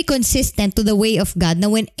 it's very consistent to the way of God. Now,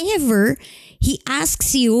 whenever He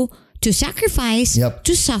asks you to sacrifice, Yep.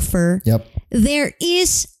 to suffer, Yep. there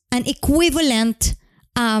is an equivalent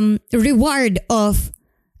reward of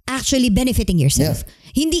actually benefiting yourself.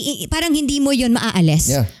 Parang hindi mo yun maaalis.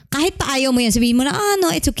 Yeah. Kahit pa ayaw mo yan, sabihin mo na, no,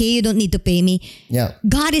 it's okay, you don't need to pay me. Yeah.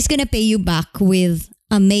 God is gonna pay you back with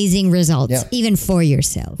amazing results, Yeah. even for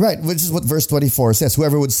yourself. Right, which is what verse 24 says.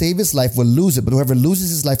 Whoever would save his life will lose it, but whoever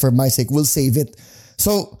loses his life for my sake will save it.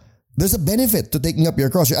 So there's a benefit to taking up your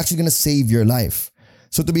cross. You're actually going to save your life.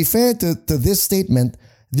 So to be fair to this statement,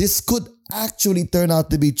 this could actually turn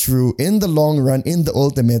out to be true in the long run, in the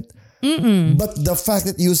ultimate. But the fact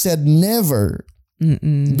that you said never,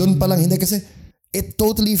 dun pa lang hindi, kasi it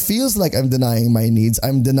totally feels like I'm denying my needs,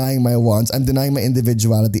 I'm denying my wants, I'm denying my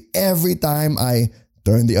individuality every time I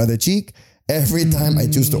turn the other cheek, every time I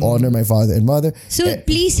choose to honor my father and mother. So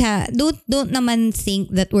please don't naman think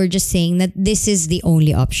that we're just saying that this is the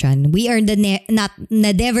only option. We are the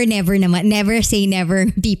never naman, never say never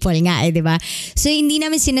people nga, di ba? So hindi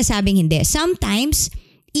namin sinasabing hindi. Sometimes,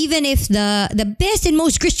 even if the best and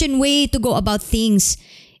most Christian way to go about things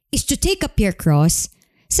is to take up your cross,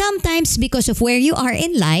 sometimes because of where you are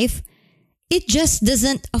in life, it just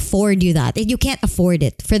doesn't afford you that. You can't afford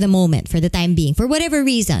it for the moment, for the time being, for whatever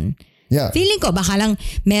reason. Yeah. Feeling ko, baka lang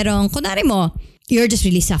merong, kunwari mo, you're just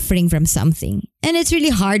really suffering from something. And it's really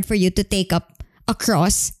hard for you to take up a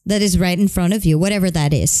cross that is right in front of you, whatever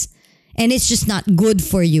that is. And it's just not good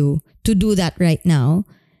for you to do that right now.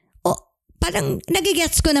 Parang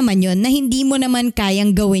nagigets ko naman yun na hindi mo naman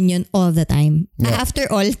kayang gawin yun all the time. Yeah. After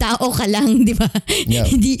all, tao ka lang, di ba? Yeah.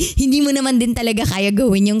 hindi mo naman din talaga kaya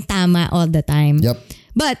gawin yung tama all the time. Yep.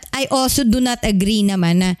 But I also do not agree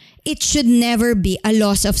naman na it should never be a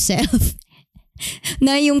loss of self.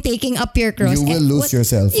 Na yung taking up your cross. You will lose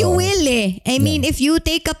yourself. You will eh. I mean, if you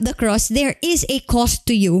take up the cross, there is a cost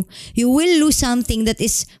to you. You will lose something that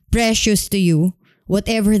is precious to you,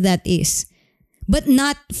 whatever that is. But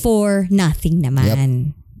not for nothing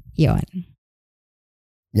naman. Yun.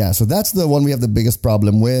 Yeah, so that's the one we have the biggest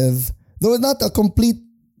problem with. Though it's not a complete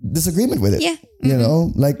disagreement with it. Yeah. You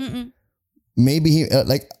know, like maybe he,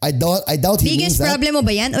 I doubt he means Biggest that. problem mo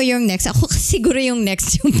ba yan o yung next? Ako siguro yung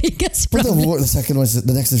next yung biggest But problem. the second one,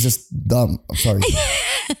 the next is just dumb. I'm sorry.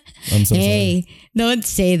 I'm so sorry. Hey, don't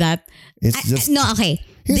say that. It's just No, okay.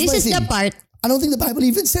 Here's This my is the thing. part. I don't think the Bible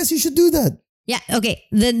even says you should do that. Yeah, okay.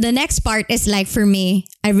 The next part is like, for me,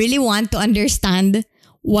 I really want to understand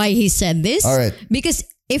why he said this. All right. Because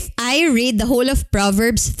if I read the whole of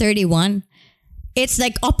Proverbs 31, it's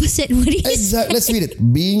like opposite what he said. Exactly. Let's read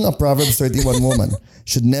it. Being a Proverbs 31 woman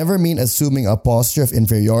should never mean assuming a posture of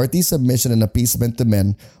inferiority, submission, and appeasement to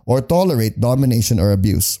men, or tolerate domination or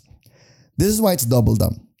abuse. This is why it's double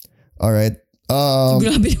dumb. All right.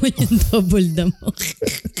 Grabe naman yung double dumb.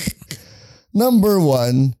 Number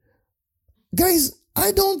one, guys,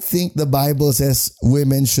 I don't think the Bible says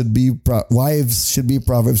wives should be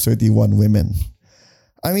Proverbs 31 women.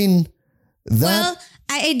 I mean, Well,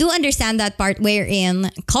 I do understand that part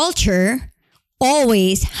wherein culture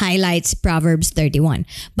always highlights Proverbs 31.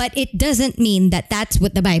 But it doesn't mean that that's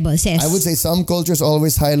what the Bible says. I would say some cultures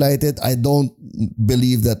always highlight it. I don't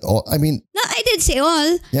believe that all. I mean, No, I did say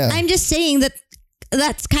all. Yeah. I'm just saying that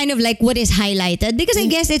that's kind of like what is highlighted because I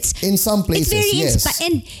guess it's in some places, it's very yes.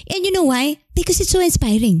 and you know why? Because it's so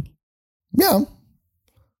inspiring. Yeah.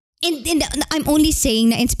 And I'm only saying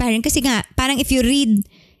na inspiring kasi nga parang if you read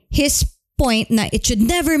his point na it should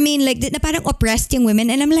never mean like na parang oppressed yung women,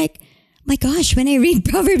 and I'm like, my gosh, when I read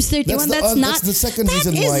Proverbs 31, that's the second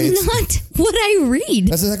reason why it's not what I read.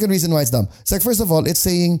 That's the second reason why it's dumb. It's like, first of all, it's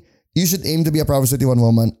saying you should aim to be a Proverbs 31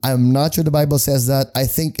 woman. I'm not sure the Bible says that. I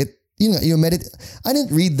think you meditate. I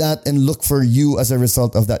didn't read that and look for you as a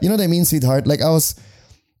result of that. You know what I mean, sweetheart? Like I was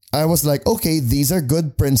like, okay, these are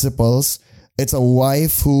good principles. It's a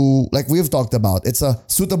wife who, like we've talked about, it's a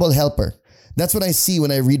suitable helper. That's what I see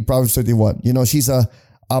when I read Proverbs 31. You know, she's a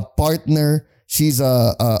partner. She's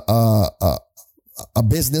a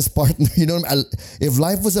business partner. You know, if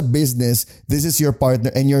life was a business, this is your partner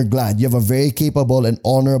and you're glad. You have a very capable and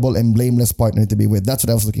honorable and blameless partner to be with. That's what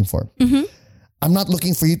I was looking for. Mm-hmm. I'm not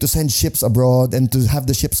looking for you to send ships abroad and to have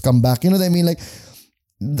the ships come back. You know what I mean? Like,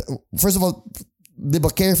 first of all, be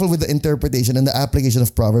careful with the interpretation and the application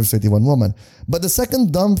of Proverbs 31 woman. But the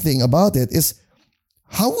second dumb thing about it is,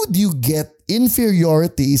 how would you get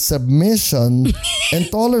inferiority, submission,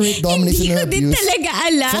 and tolerate domination and abuse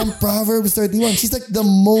from Proverbs 31? She's like the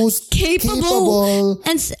most capable.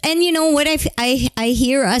 And you know what I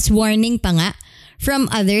hear us warning pa nga from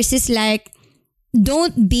others is like,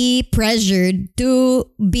 don't be pressured to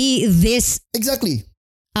be this exactly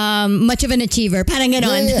much of an achiever. Parang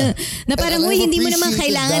ganon. Yeah. Na parang, hindi mo naman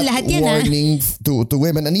kailangan lahat yan. Warning to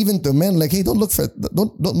women and even to men, like, hey, don't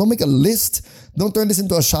make a list. Don't turn this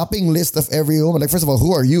into a shopping list of every woman. Like, first of all,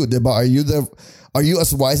 who are you? Diba? Are you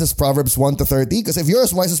as wise as Proverbs 1 to 30? Because if you're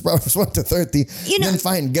as wise as Proverbs 1 to 30, then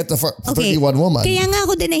fine, get the 31 woman. Kaya nga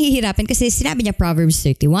ako din nahihirapan kasi sinabi niya Proverbs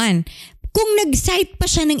 31. Kung nag-cite pa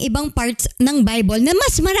siya ng ibang parts ng Bible na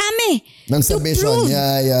mas marami ng to prove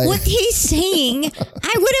what he's saying,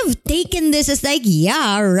 I would have taken this as like,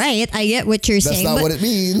 yeah, right, I get what you're saying. That's not what it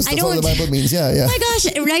means. That's what the Bible means. Yeah. Oh my gosh,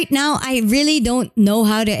 right now, I really don't know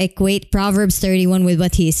how to equate Proverbs 31 with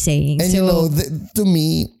what he's saying. And you know, to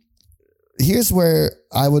me, here's where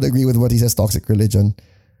I would agree with what he says, toxic religion.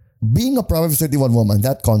 Being a Proverbs 31 woman,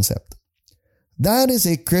 that concept, that is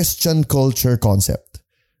a Christian culture concept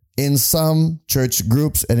in some church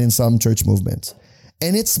groups and in some church movements.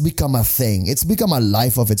 And it's become a thing. It's become a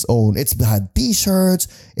life of its own. It's had t-shirts,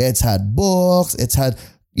 it's had books, it's had,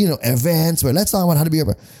 events where let's talk about how to be a...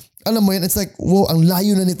 Alam mo yun, it's like, whoa, ang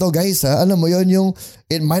layo na nito, guys, ha? Alam mo yun,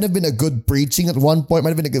 it might have been a good preaching at one point,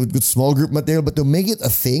 might have been a good small group material, but to make it a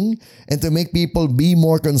thing and to make people be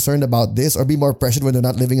more concerned about this or be more pressured when they're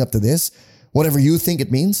not living up to this, whatever you think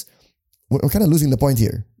it means, we're kind of losing the point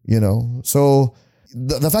here, So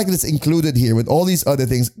the fact that it's included here with all these other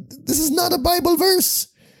things, this is not a Bible verse.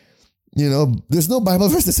 There's no Bible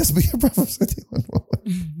verse that says be a Proverbs 31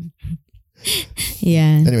 woman.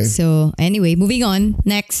 Yeah. Anyway, moving on.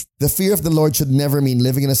 Next. The fear of the Lord should never mean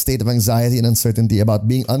living in a state of anxiety and uncertainty about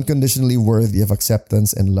being unconditionally worthy of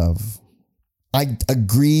acceptance and love. I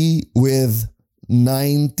agree with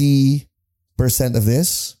 90% of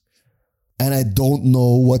this, and I don't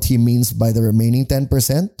know what he means by the remaining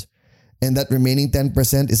 10%. And that remaining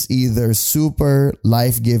 10% is either super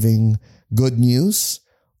life-giving good news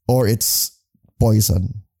or it's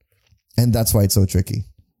poison. And that's why it's so tricky.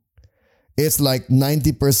 It's like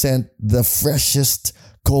 90% the freshest,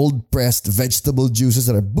 cold-pressed vegetable juices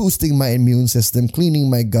that are boosting my immune system, cleaning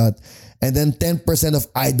my gut, and then 10% of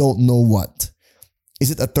I don't know what.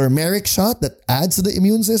 Is it a turmeric shot that adds to the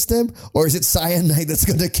immune system? Or is it cyanide that's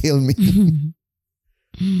going to kill me?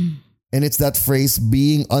 And it's that phrase,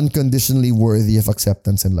 being unconditionally worthy of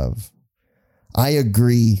acceptance and love. I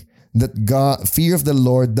agree that fear of the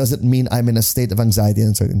Lord doesn't mean I'm in a state of anxiety and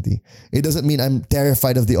uncertainty. It doesn't mean I'm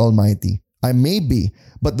terrified of the Almighty. I may be,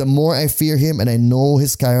 but the more I fear Him and I know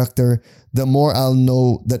His character, the more I'll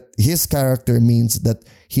know that His character means that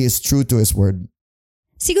He is true to His word.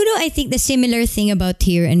 Siguro, I think the similar thing about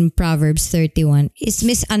here in Proverbs 31 is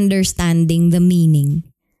misunderstanding the meaning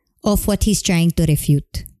of what he's trying to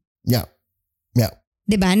refute. Yeah.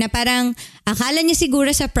 Diba? Na parang akala niya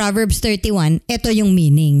siguro sa Proverbs 31, ito yung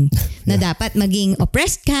meaning. Na dapat maging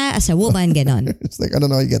oppressed ka as a woman, ganon. It's like, I don't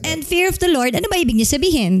know how you get that. And fear of the Lord, ano ba ibig niya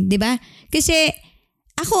sabihin? Diba? Kasi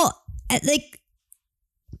ako, like,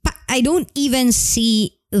 I don't even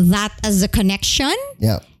see that as a connection.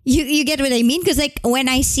 Yeah. You get what I mean? Because like when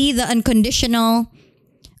I see the unconditional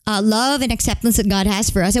love and acceptance that God has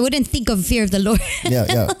for us, I wouldn't think of fear of the Lord.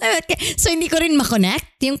 Yeah. So hindi ko rin ma-connect.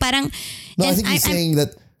 Yung parang... No, I think he's saying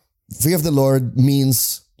that fear of the Lord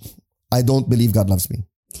means I don't believe God loves me.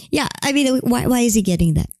 Yeah, I mean, why is he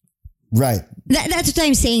getting that? Right. That's what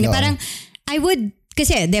I'm saying. No. Parang I would...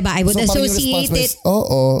 Kasi, diba, I would associate it.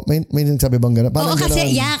 May nagsabi bang gano'n? Oo,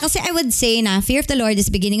 kasi I would say na fear of the Lord is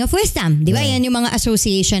beginning of wisdom. Di ba? Yan yung mga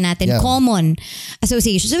association natin, common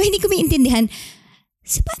association. So, hindi ko maintindihan,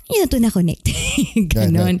 so, paano nyo na ito na-connect?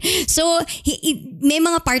 Ganon. Right. So, may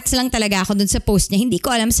mga parts lang talaga ako dun sa post niya. Hindi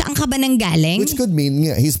ko alam saan ka ba nang galing. Which could mean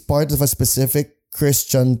he's part of a specific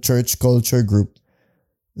Christian church culture group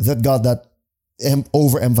that got that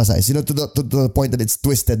overemphasized, to the point that it's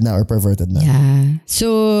twisted now or perverted now. Yeah.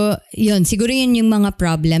 So, yun. Siguro yun yung mga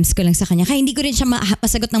problems ko lang sa kanya. Kaya hindi ko rin siya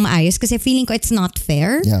masagot ng maayos kasi feeling ko it's not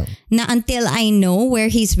fair na until I know where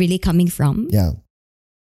he's really coming from. Yeah.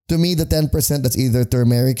 To me, the 10% that's either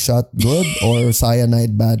turmeric shot good or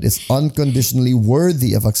cyanide bad is unconditionally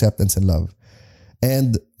worthy of acceptance and love.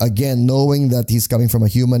 And again, knowing that he's coming from a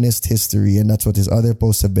humanist history and that's what his other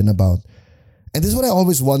posts have been about. And this is what I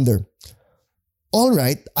always wonder. All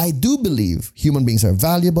right, I do believe human beings are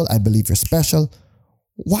valuable. I believe you're special.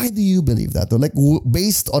 Why do you believe that? Though? Like,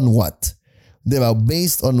 based on what?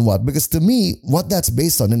 Based on what? Because to me, what that's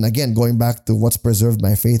based on, and again, going back to what's preserved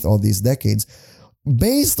my faith all these decades,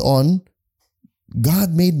 based on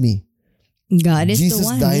God made me. God is Jesus the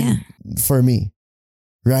one. died for me.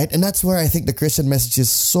 Right? And that's where I think the Christian message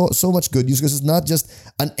is so much good because it's not just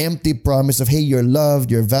an empty promise of, hey, you're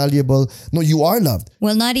loved, you're valuable. No, you are loved.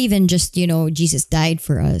 Well, not even just, Jesus died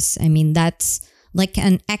for us. I mean, that's like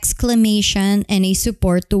an exclamation and a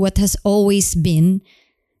support to what has always been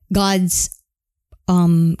God's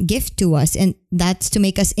gift to us. And that's to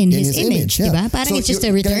make us in His image. Yeah. Diba? Parang so it's just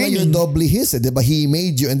a returning. You're doubly His. Diba? He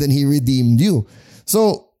made you and then He redeemed you.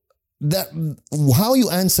 So that how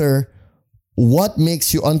you answer what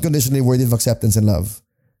makes you unconditionally worthy of acceptance and love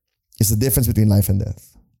is the difference between life and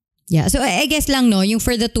death. Yeah. So I guess lang yung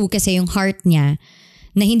for the two kasi yung heart niya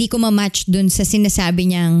na hindi ko ma-match dun sa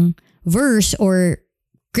sinasabi niyang verse or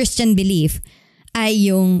Christian belief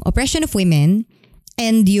ay yung oppression of women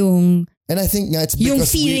and yung and I think it's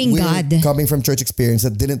because fearing God. We're coming from church experience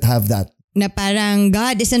that didn't have that. Na parang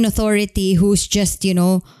God is an authority who's just,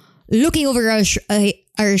 looking over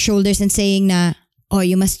our shoulders and saying na, oh,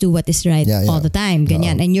 you must do what is right all the time.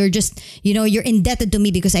 Ganyan. And you're just, you're indebted to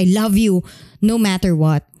me because I love you no matter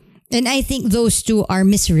what. And I think those two are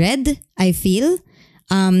misread, I feel.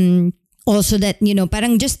 Also that,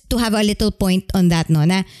 parang just to have a little point on that, no,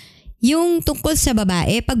 na yung tungkol sa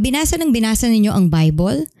babae, pag binasa ninyo ang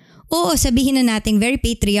Bible, oo, sabihin na natin very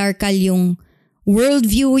patriarchal yung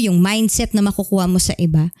worldview, yung mindset na makukuha mo sa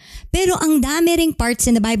iba. Pero ang dami ring parts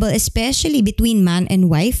in the Bible, especially between man and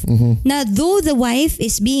wife, na though the wife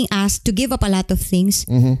is being asked to give up a lot of things,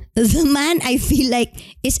 the man, I feel like,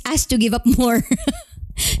 is asked to give up more.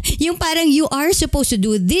 Yung parang you are supposed to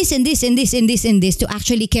do this and this and this and this and this to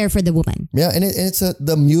actually care for the woman. Yeah, and it's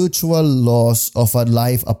the mutual loss of a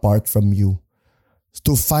life apart from you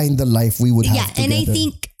to find the life we would have together. And I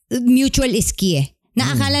think mutual is key.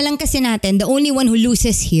 Naakala lang kasi natin, the only one who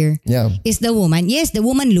loses here is the woman. Yes, the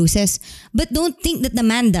woman loses, but don't think that the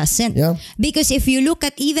man doesn't. Yeah. Because if you look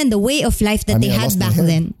at even the way of life that they had back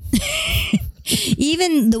then,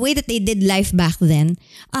 even the way that they did life back then,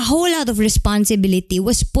 a whole lot of responsibility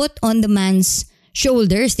was put on the man's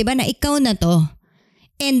shoulders, diba? Na ikaw na to.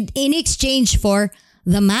 And in exchange for,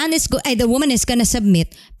 the woman is gonna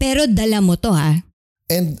submit, pero dala mo to ha.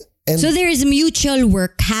 And so there is mutual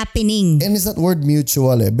work happening. And it's that word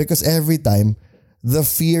mutual because every time the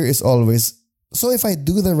fear is always, so if I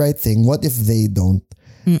do the right thing, what if they don't?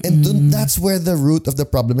 And that's where the root of the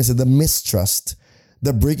problem is, the mistrust,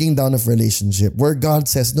 the breaking down of relationship, where God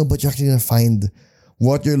says, no, but you're actually going to find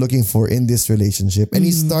what you're looking for in this relationship. And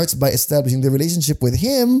He starts by establishing the relationship with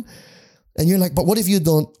Him. And you're like, but what if you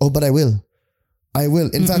don't? Oh, but I will. I will.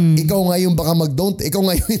 In fact, ikaw nga yung baka mag-don't. Ikaw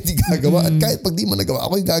nga yung hindi gagawa. At kahit pag di mo nagawa,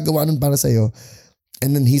 ako yung gagawa nun para sa'yo.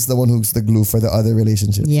 And then He's the one who's the glue for the other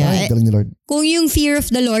relationships. Yeah. Ay, galing ni Lord. Kung yung fear of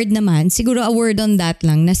the Lord naman, siguro a word on that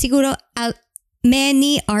lang, na siguro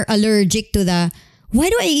many are allergic to the, why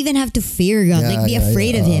do I even have to fear God? Be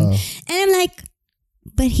afraid of Him. And I'm like,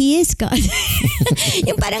 but He is God.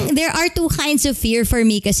 Yung parang, there are two kinds of fear for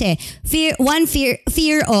me kasi. Fear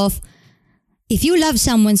of, if you love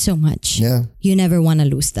someone so much, you never want to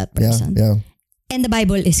lose that person. Yeah. And the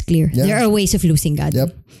Bible is clear. Yeah. There are ways of losing God.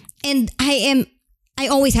 Yep. And I I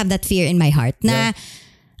always have that fear in my heart na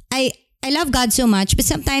I love God so much, but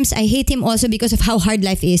sometimes I hate Him also because of how hard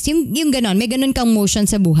life is. Yung ganon, may ganon kang motion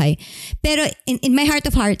sa buhay. Pero in my heart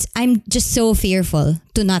of hearts, I'm just so fearful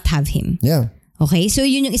to not have Him. Yeah. Okay? So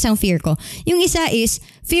yun yung isang fear ko. Yung isa is,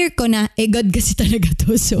 fear ko na, God kasi talaga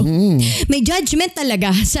to. So, may judgment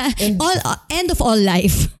talaga sa end of all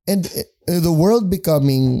life. And the world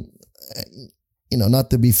becoming, not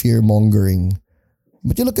to be fear-mongering,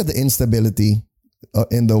 but you look at the instability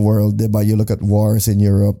in the world, diba? You look at wars in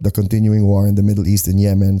Europe, the continuing war in the Middle East, in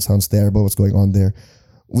Yemen. Sounds terrible what's going on there.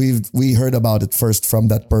 We heard about it first from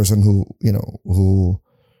that person who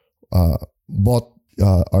bought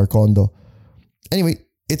our condo. Anyway,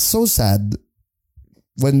 it's so sad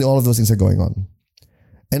when all of those things are going on.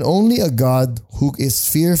 And only a God who is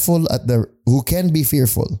fearful who can be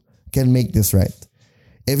fearful can make this right.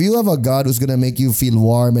 If you have a God who's going to make you feel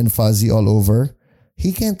warm and fuzzy all over,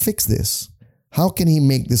 He can't fix this. How can He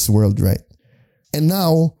make this world right? And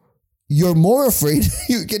now, you're more afraid.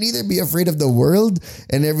 You can either be afraid of the world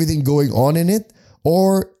and everything going on in it,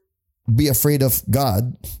 or be afraid of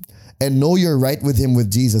God and know you're right with Him, with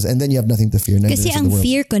Jesus, and then you have nothing to fear. Kasi ang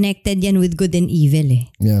fear connected yan with good and evil eh.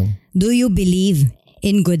 Yeah. Do you believe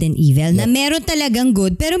in good and evil? Yeah. Na meron talagang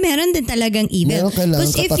good, pero meron din talagang evil. Meron kailangan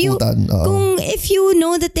katakutan. If you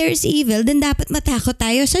know that there's evil, then dapat matakot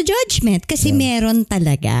tayo sa judgment kasi meron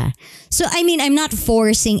talaga. So I'm not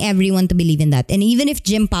forcing everyone to believe in that. And even if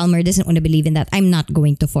Jim Palmer doesn't want to believe in that, I'm not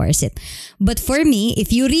going to force it. But for me,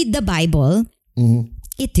 if you read the Bible,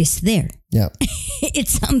 it is there. Yeah.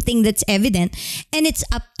 It's something that's evident, and it's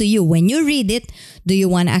up to you. When you read it, do you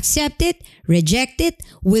want to accept it, reject it?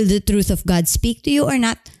 Will the truth of God speak to you or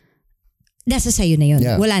not? Nasa sa'yo na yun.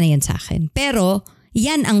 Yeah. Wala na yan sa akin. Pero,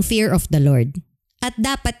 yan ang fear of the Lord. At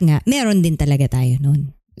dapat nga, meron din talaga tayo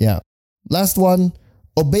nun. Yeah. Last one.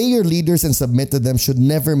 Obey your leaders and submit to them should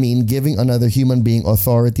never mean giving another human being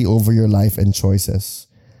authority over your life and choices.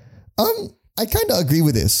 I kind of agree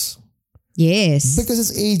with this. Yes. Because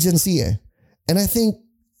it's agency eh. And I think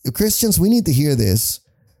Christians, we need to hear this.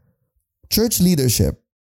 Church leadership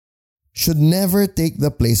should never take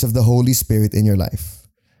the place of the Holy Spirit in your life.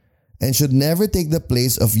 And should never take the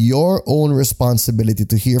place of your own responsibility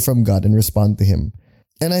to hear from God and respond to Him.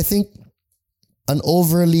 And I think an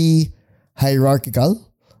overly hierarchical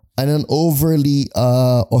and an overly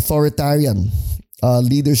authoritarian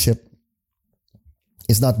leadership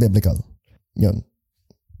is not biblical. Yun.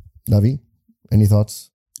 Navi, any thoughts?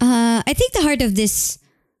 I think the heart of this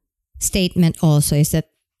statement also is that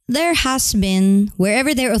there has been,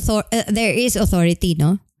 wherever there is authority,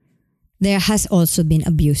 no, there has also been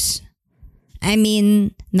abuse.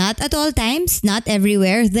 Not at all times, not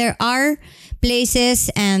everywhere. There are places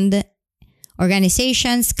and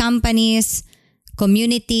organizations, companies,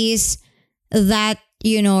 communities that,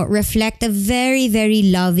 reflect a very, very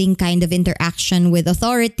loving kind of interaction with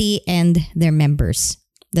authority and their members.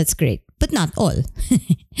 That's great. But not all.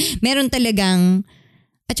 Meron talagang,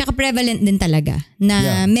 at saka prevalent din talaga,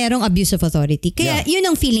 na merong abuse of authority. Kaya yun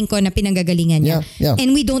ang feeling ko na pinanggagalingan niya. Yeah.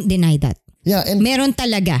 And we don't deny that. Yeah, and meron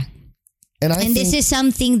talaga. And this is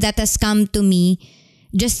something that has come to me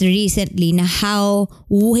just recently, na how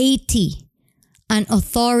weighty an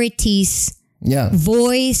authority's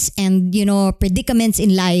voice and, predicaments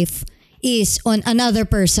in life is on another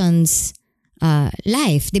person's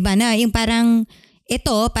life. Diba na? Yung parang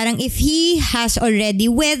if he has already,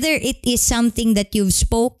 whether it is something that you've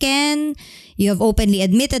spoken, you have openly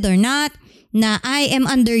admitted or not, na I am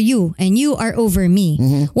under you and you are over me.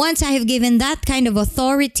 Mm-hmm. Once I have given that kind of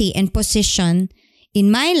authority and position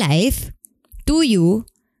in my life to you,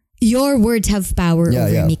 your words have power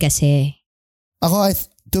over me kasi. Ako,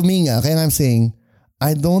 to me nga, kaya I'm saying,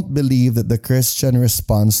 I don't believe that the Christian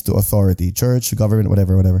response to authority, church, government,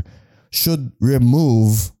 whatever, should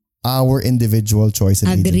remove our individual choice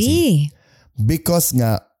and agency. Because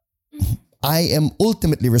nga, I am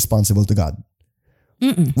ultimately responsible to God.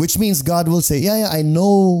 Which means God will say, I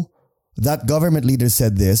know that government leader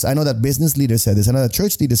said this. I know that business leader said this. I know that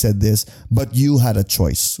church leader said this. But you had a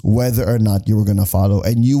choice whether or not you were going to follow.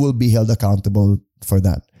 And you will be held accountable for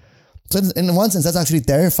that. So in one sense, that's actually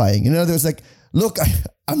terrifying. There's like, look,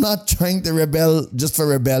 I'm not trying to rebel just for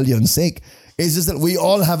rebellion's sake. It's just that we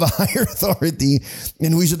all have a higher authority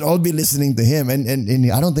and we should all be listening to Him.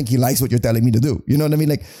 And I don't think He likes what you're telling me to do. You know what I mean?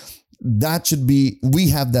 Like, that should be, we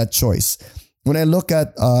have that choice. When I look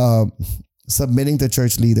at submitting to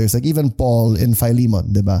church leaders, like even Paul in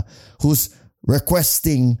Philemon, diba? Who's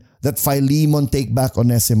requesting that Philemon take back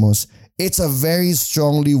Onesimus, it's a very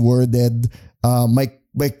strongly worded, may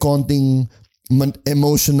konting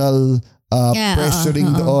emotional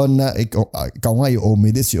pressuring doon na ikaw nga, you owe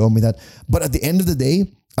me this, you owe me that. But at the end of the day,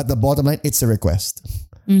 at the bottom line, it's a request.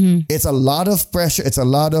 It's a lot of pressure. It's a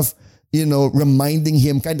lot of, reminding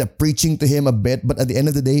him, kind of preaching to him a bit. But at the end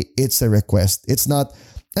of the day, it's a request. It's not,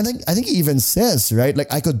 I think he even says, right?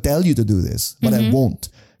 Like, I could tell you to do this, but I won't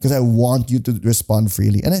because I want you to respond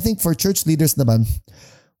freely. And I think for church leaders naman,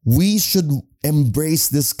 we should embrace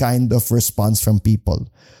this kind of response from people.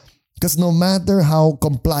 Because no matter how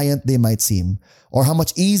compliant they might seem, or how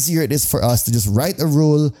much easier it is for us to just write a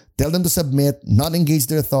rule, tell them to submit, not engage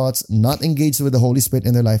their thoughts, not engage with the Holy Spirit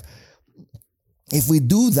in their life, if we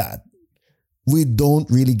do that, we don't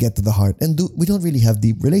really get to the heart and we don't really have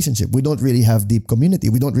deep relationship. We don't really have deep community.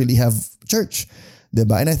 We don't really have church.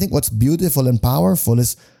 Diba? And I think what's beautiful and powerful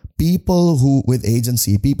is people who with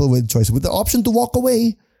agency, people with choice, with the option to walk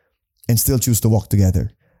away and still choose to walk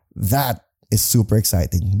together. That is super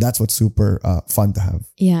exciting. That's what's super fun to have.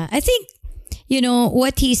 Yeah, I think,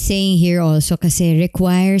 what he's saying here also kasi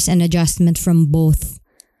requires an adjustment from both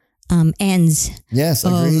ends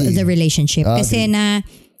of the relationship. Kasi na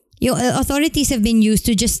yung authorities have been used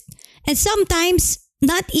to just, and sometimes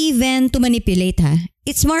not even to manipulate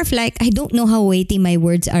It's more of like, I don't know how weighty my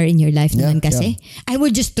words are in your life naman kasi. I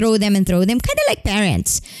would just throw them. Kind of like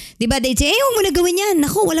parents. Diba? They'd say, huwag mo na gawin yan.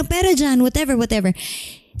 Naku, walang pera dyan. Whatever.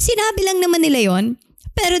 Sinabi lang naman nila yon,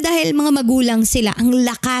 pero dahil mga magulang sila, ang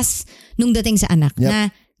lakas nung dating sa anak na,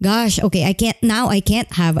 gosh, okay, I can't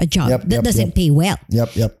have a job that doesn't pay well.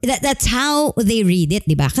 That's how they read it,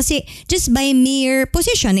 diba? Kasi just by mere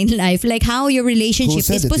position in life, like how your relationship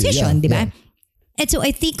is positioned, diba? And so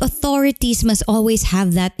I think authorities must always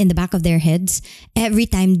have that in the back of their heads every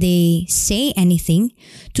time they say anything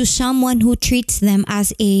to someone who treats them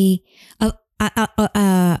as of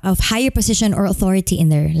higher position or authority in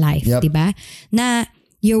their life, diba? Na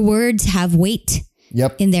your words have weight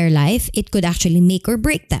in their life. It could actually make or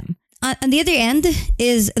break them. On the other end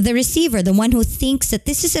is the receiver, the one who thinks that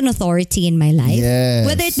this is an authority in my life. Yes.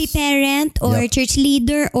 Whether it be parent or church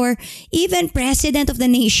leader or even president of the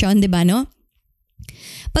nation, diba no?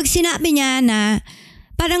 Pag sinabi niya na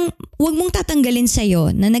parang wag mong tatanggalin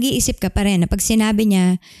sa'yo, na nag-iisip ka pa rin na pag sinabi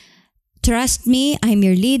niya, trust me, I'm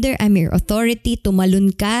your leader, I'm your authority,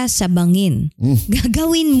 tumalon ka sa bangin.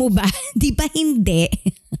 Gagawin mo ba? Di ba hindi?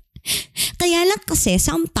 Kaya lang kasi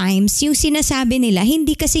sometimes yung sinasabi nila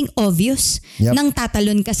hindi kasing obvious nang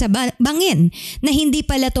tatalon ka sa bangin na hindi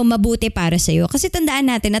pala to mabuti para sa'yo. Kasi tandaan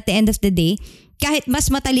natin at the end of the day, kahit mas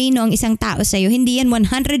matalino ang isang tao sa'yo, hindi yan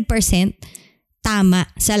 100% tama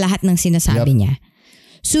sa lahat ng sinasabi niya.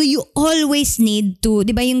 So you always need to, di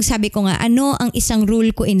ba yung sabi ko nga, ano ang isang rule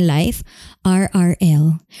ko in life?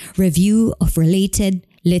 RRL, Review of Related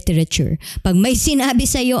Literature. Pag may sinabi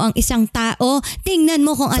sa'yo ang isang tao, tingnan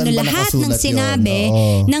mo kung ano lahat ng sinabi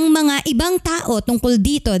ng mga ibang tao tungkol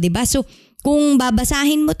dito, di ba? So kung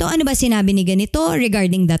babasahin mo to, ano ba sinabi ni ganito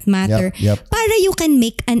regarding that matter? Para you can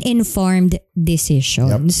make an informed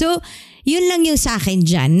decision. So yun lang yung sa akin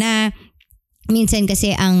dyan na minsan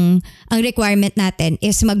kasi ang requirement natin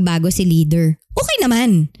is magbago si leader. Okay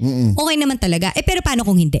naman. Okay naman talaga. Pero paano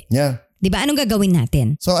kung hindi? Diba? Anong gagawin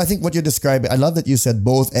natin? So I think what you're describing, I love that you said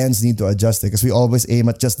both ends need to adjust it because we always aim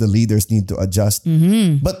at just the leaders need to adjust.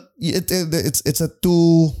 But it's a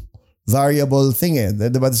two variable thing.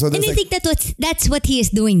 Diba? So and I think that's what he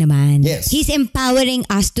is doing naman. Yes. He's empowering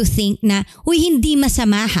us to think na, hindi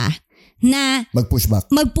masama na mag-push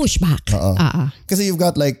back. Kasi you've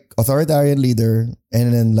got like authoritarian leader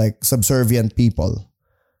and then like subservient people,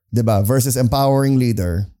 diba? Versus empowering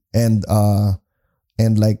leader and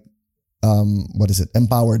like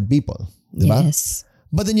empowered people, diba? Yes.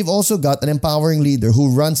 But then you've also got an empowering leader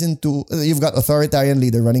who runs into, you've got authoritarian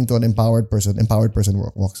leader running to an empowered person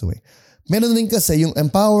walks away. Meron din kasi yung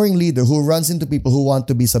empowering leader who runs into people who want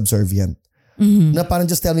to be subservient. Na parang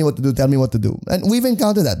just tell me what to do. And we've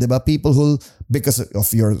encountered that, diba? People who, because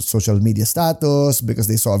of your social media status, because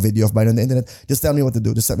they saw a video of mine on the internet, just tell me what to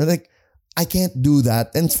do. Just tell me, like, I can't do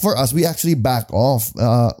that. And for us, we actually back off.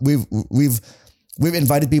 We've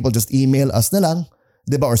invited people, just email us na lang,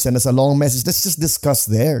 diba? Or send us a long message. Let's just discuss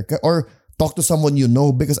there. Or talk to someone you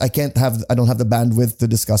know because I don't have the bandwidth to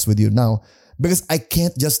discuss with you now. Because I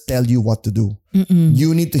can't just tell you what to do.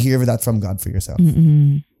 You need to hear that from God for yourself.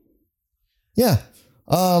 Yeah.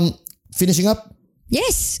 Finishing up.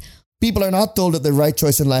 Yes. People are not told that the right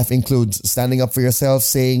choice in life includes standing up for yourself,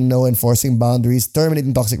 saying no, enforcing boundaries,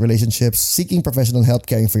 terminating toxic relationships, seeking professional help,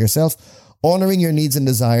 caring for yourself, honoring your needs and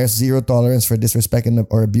desires, zero tolerance for disrespect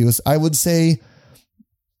or abuse. I would say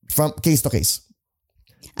from case to case.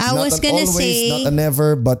 I was gonna say not a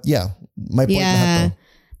never, but yeah, my point lahat to.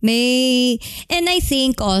 And I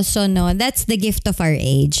think also, no, that's the gift of our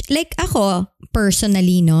age. Like ako,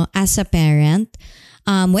 personally, no, as a parent,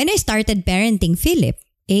 when I started parenting Philip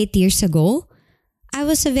 8 years ago, I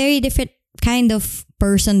was a very different kind of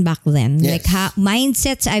person back then. Yes. Like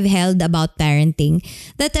mindsets I've held about parenting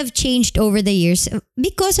that have changed over the years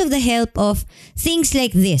because of the help of things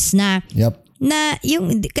like this na Yep. na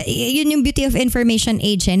yun yung beauty of information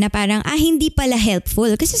age na parang hindi pala helpful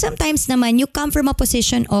kasi sometimes naman you come from a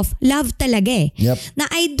position of love talaga Yep. na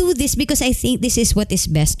I do this because I think this is what is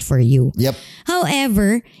best for you. Yep.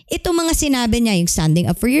 However, itong mga sinabi niya, yung standing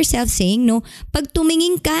up for yourself, saying no, pag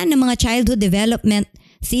tumingin ka ng mga childhood development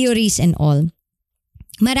theories and all,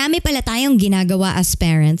 marami pala tayong ginagawa as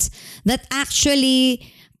parents that actually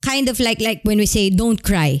kind of like when we say don't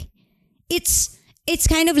cry, it's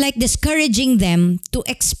kind of like discouraging them to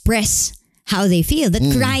express how they feel. That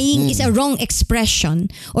crying is a wrong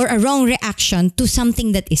expression or a wrong reaction to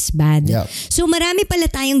something that is bad. Yeah. So marami pala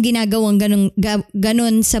tayong ginagawang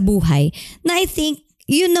ganun sa buhay na I think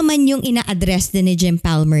yun naman yung ina-address din ni Jim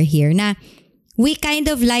Palmer here na we kind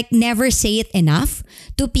of like never say it enough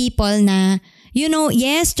to people na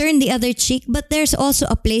yes, turn the other cheek, but there's also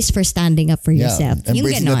a place for standing up for yourself.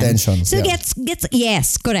 Embracing Yung ganon. attention. So gets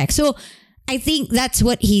yes, correct. So I think that's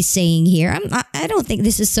what he's saying here. I don't think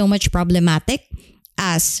this is so much problematic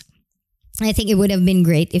as I think it would have been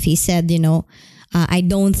great if he said, I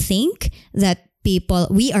don't think that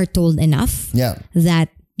we are told enough that,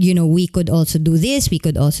 we could also do this, we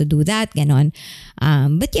could also do that, ganon.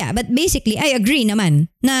 But basically, I agree naman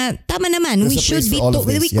na tama naman. There's we a should place be, for all of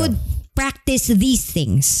this, we could practice these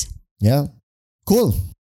things. Yeah. Cool.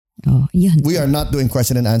 Oh, yun. We are not doing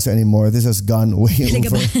question and answer anymore. This has gone way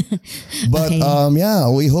over. But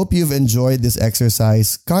Okay. we hope you've enjoyed this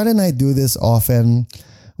exercise. Carla and I do this often.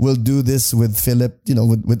 We'll do this with Philip,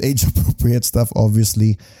 with age appropriate stuff,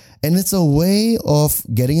 obviously. And it's a way of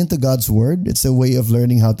getting into God's word. It's a way of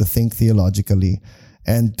learning how to think theologically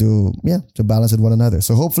and to balance with one another.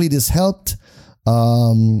 So hopefully this helped.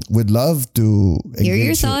 We'd love to Hear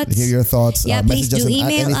your thoughts. Hear your thoughts. Yeah, please do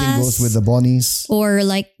email anything us. goes with the Bonnies. Or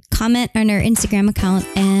comment on our Instagram account.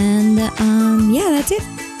 And that's it.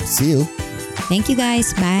 See you. Thank you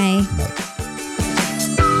guys. Bye.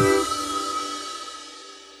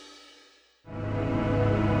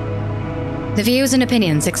 The views and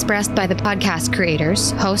opinions expressed by the podcast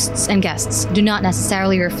creators, hosts, and guests do not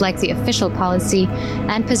necessarily reflect the official policy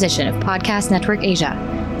and position of Podcast Network Asia,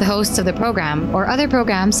 the hosts of the program, or other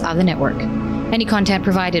programs of the network. Any content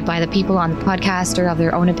provided by the people on the podcast are of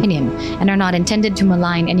their own opinion and are not intended to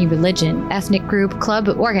malign any religion, ethnic group, club,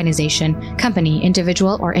 organization, company,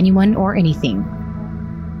 individual, or anyone or anything.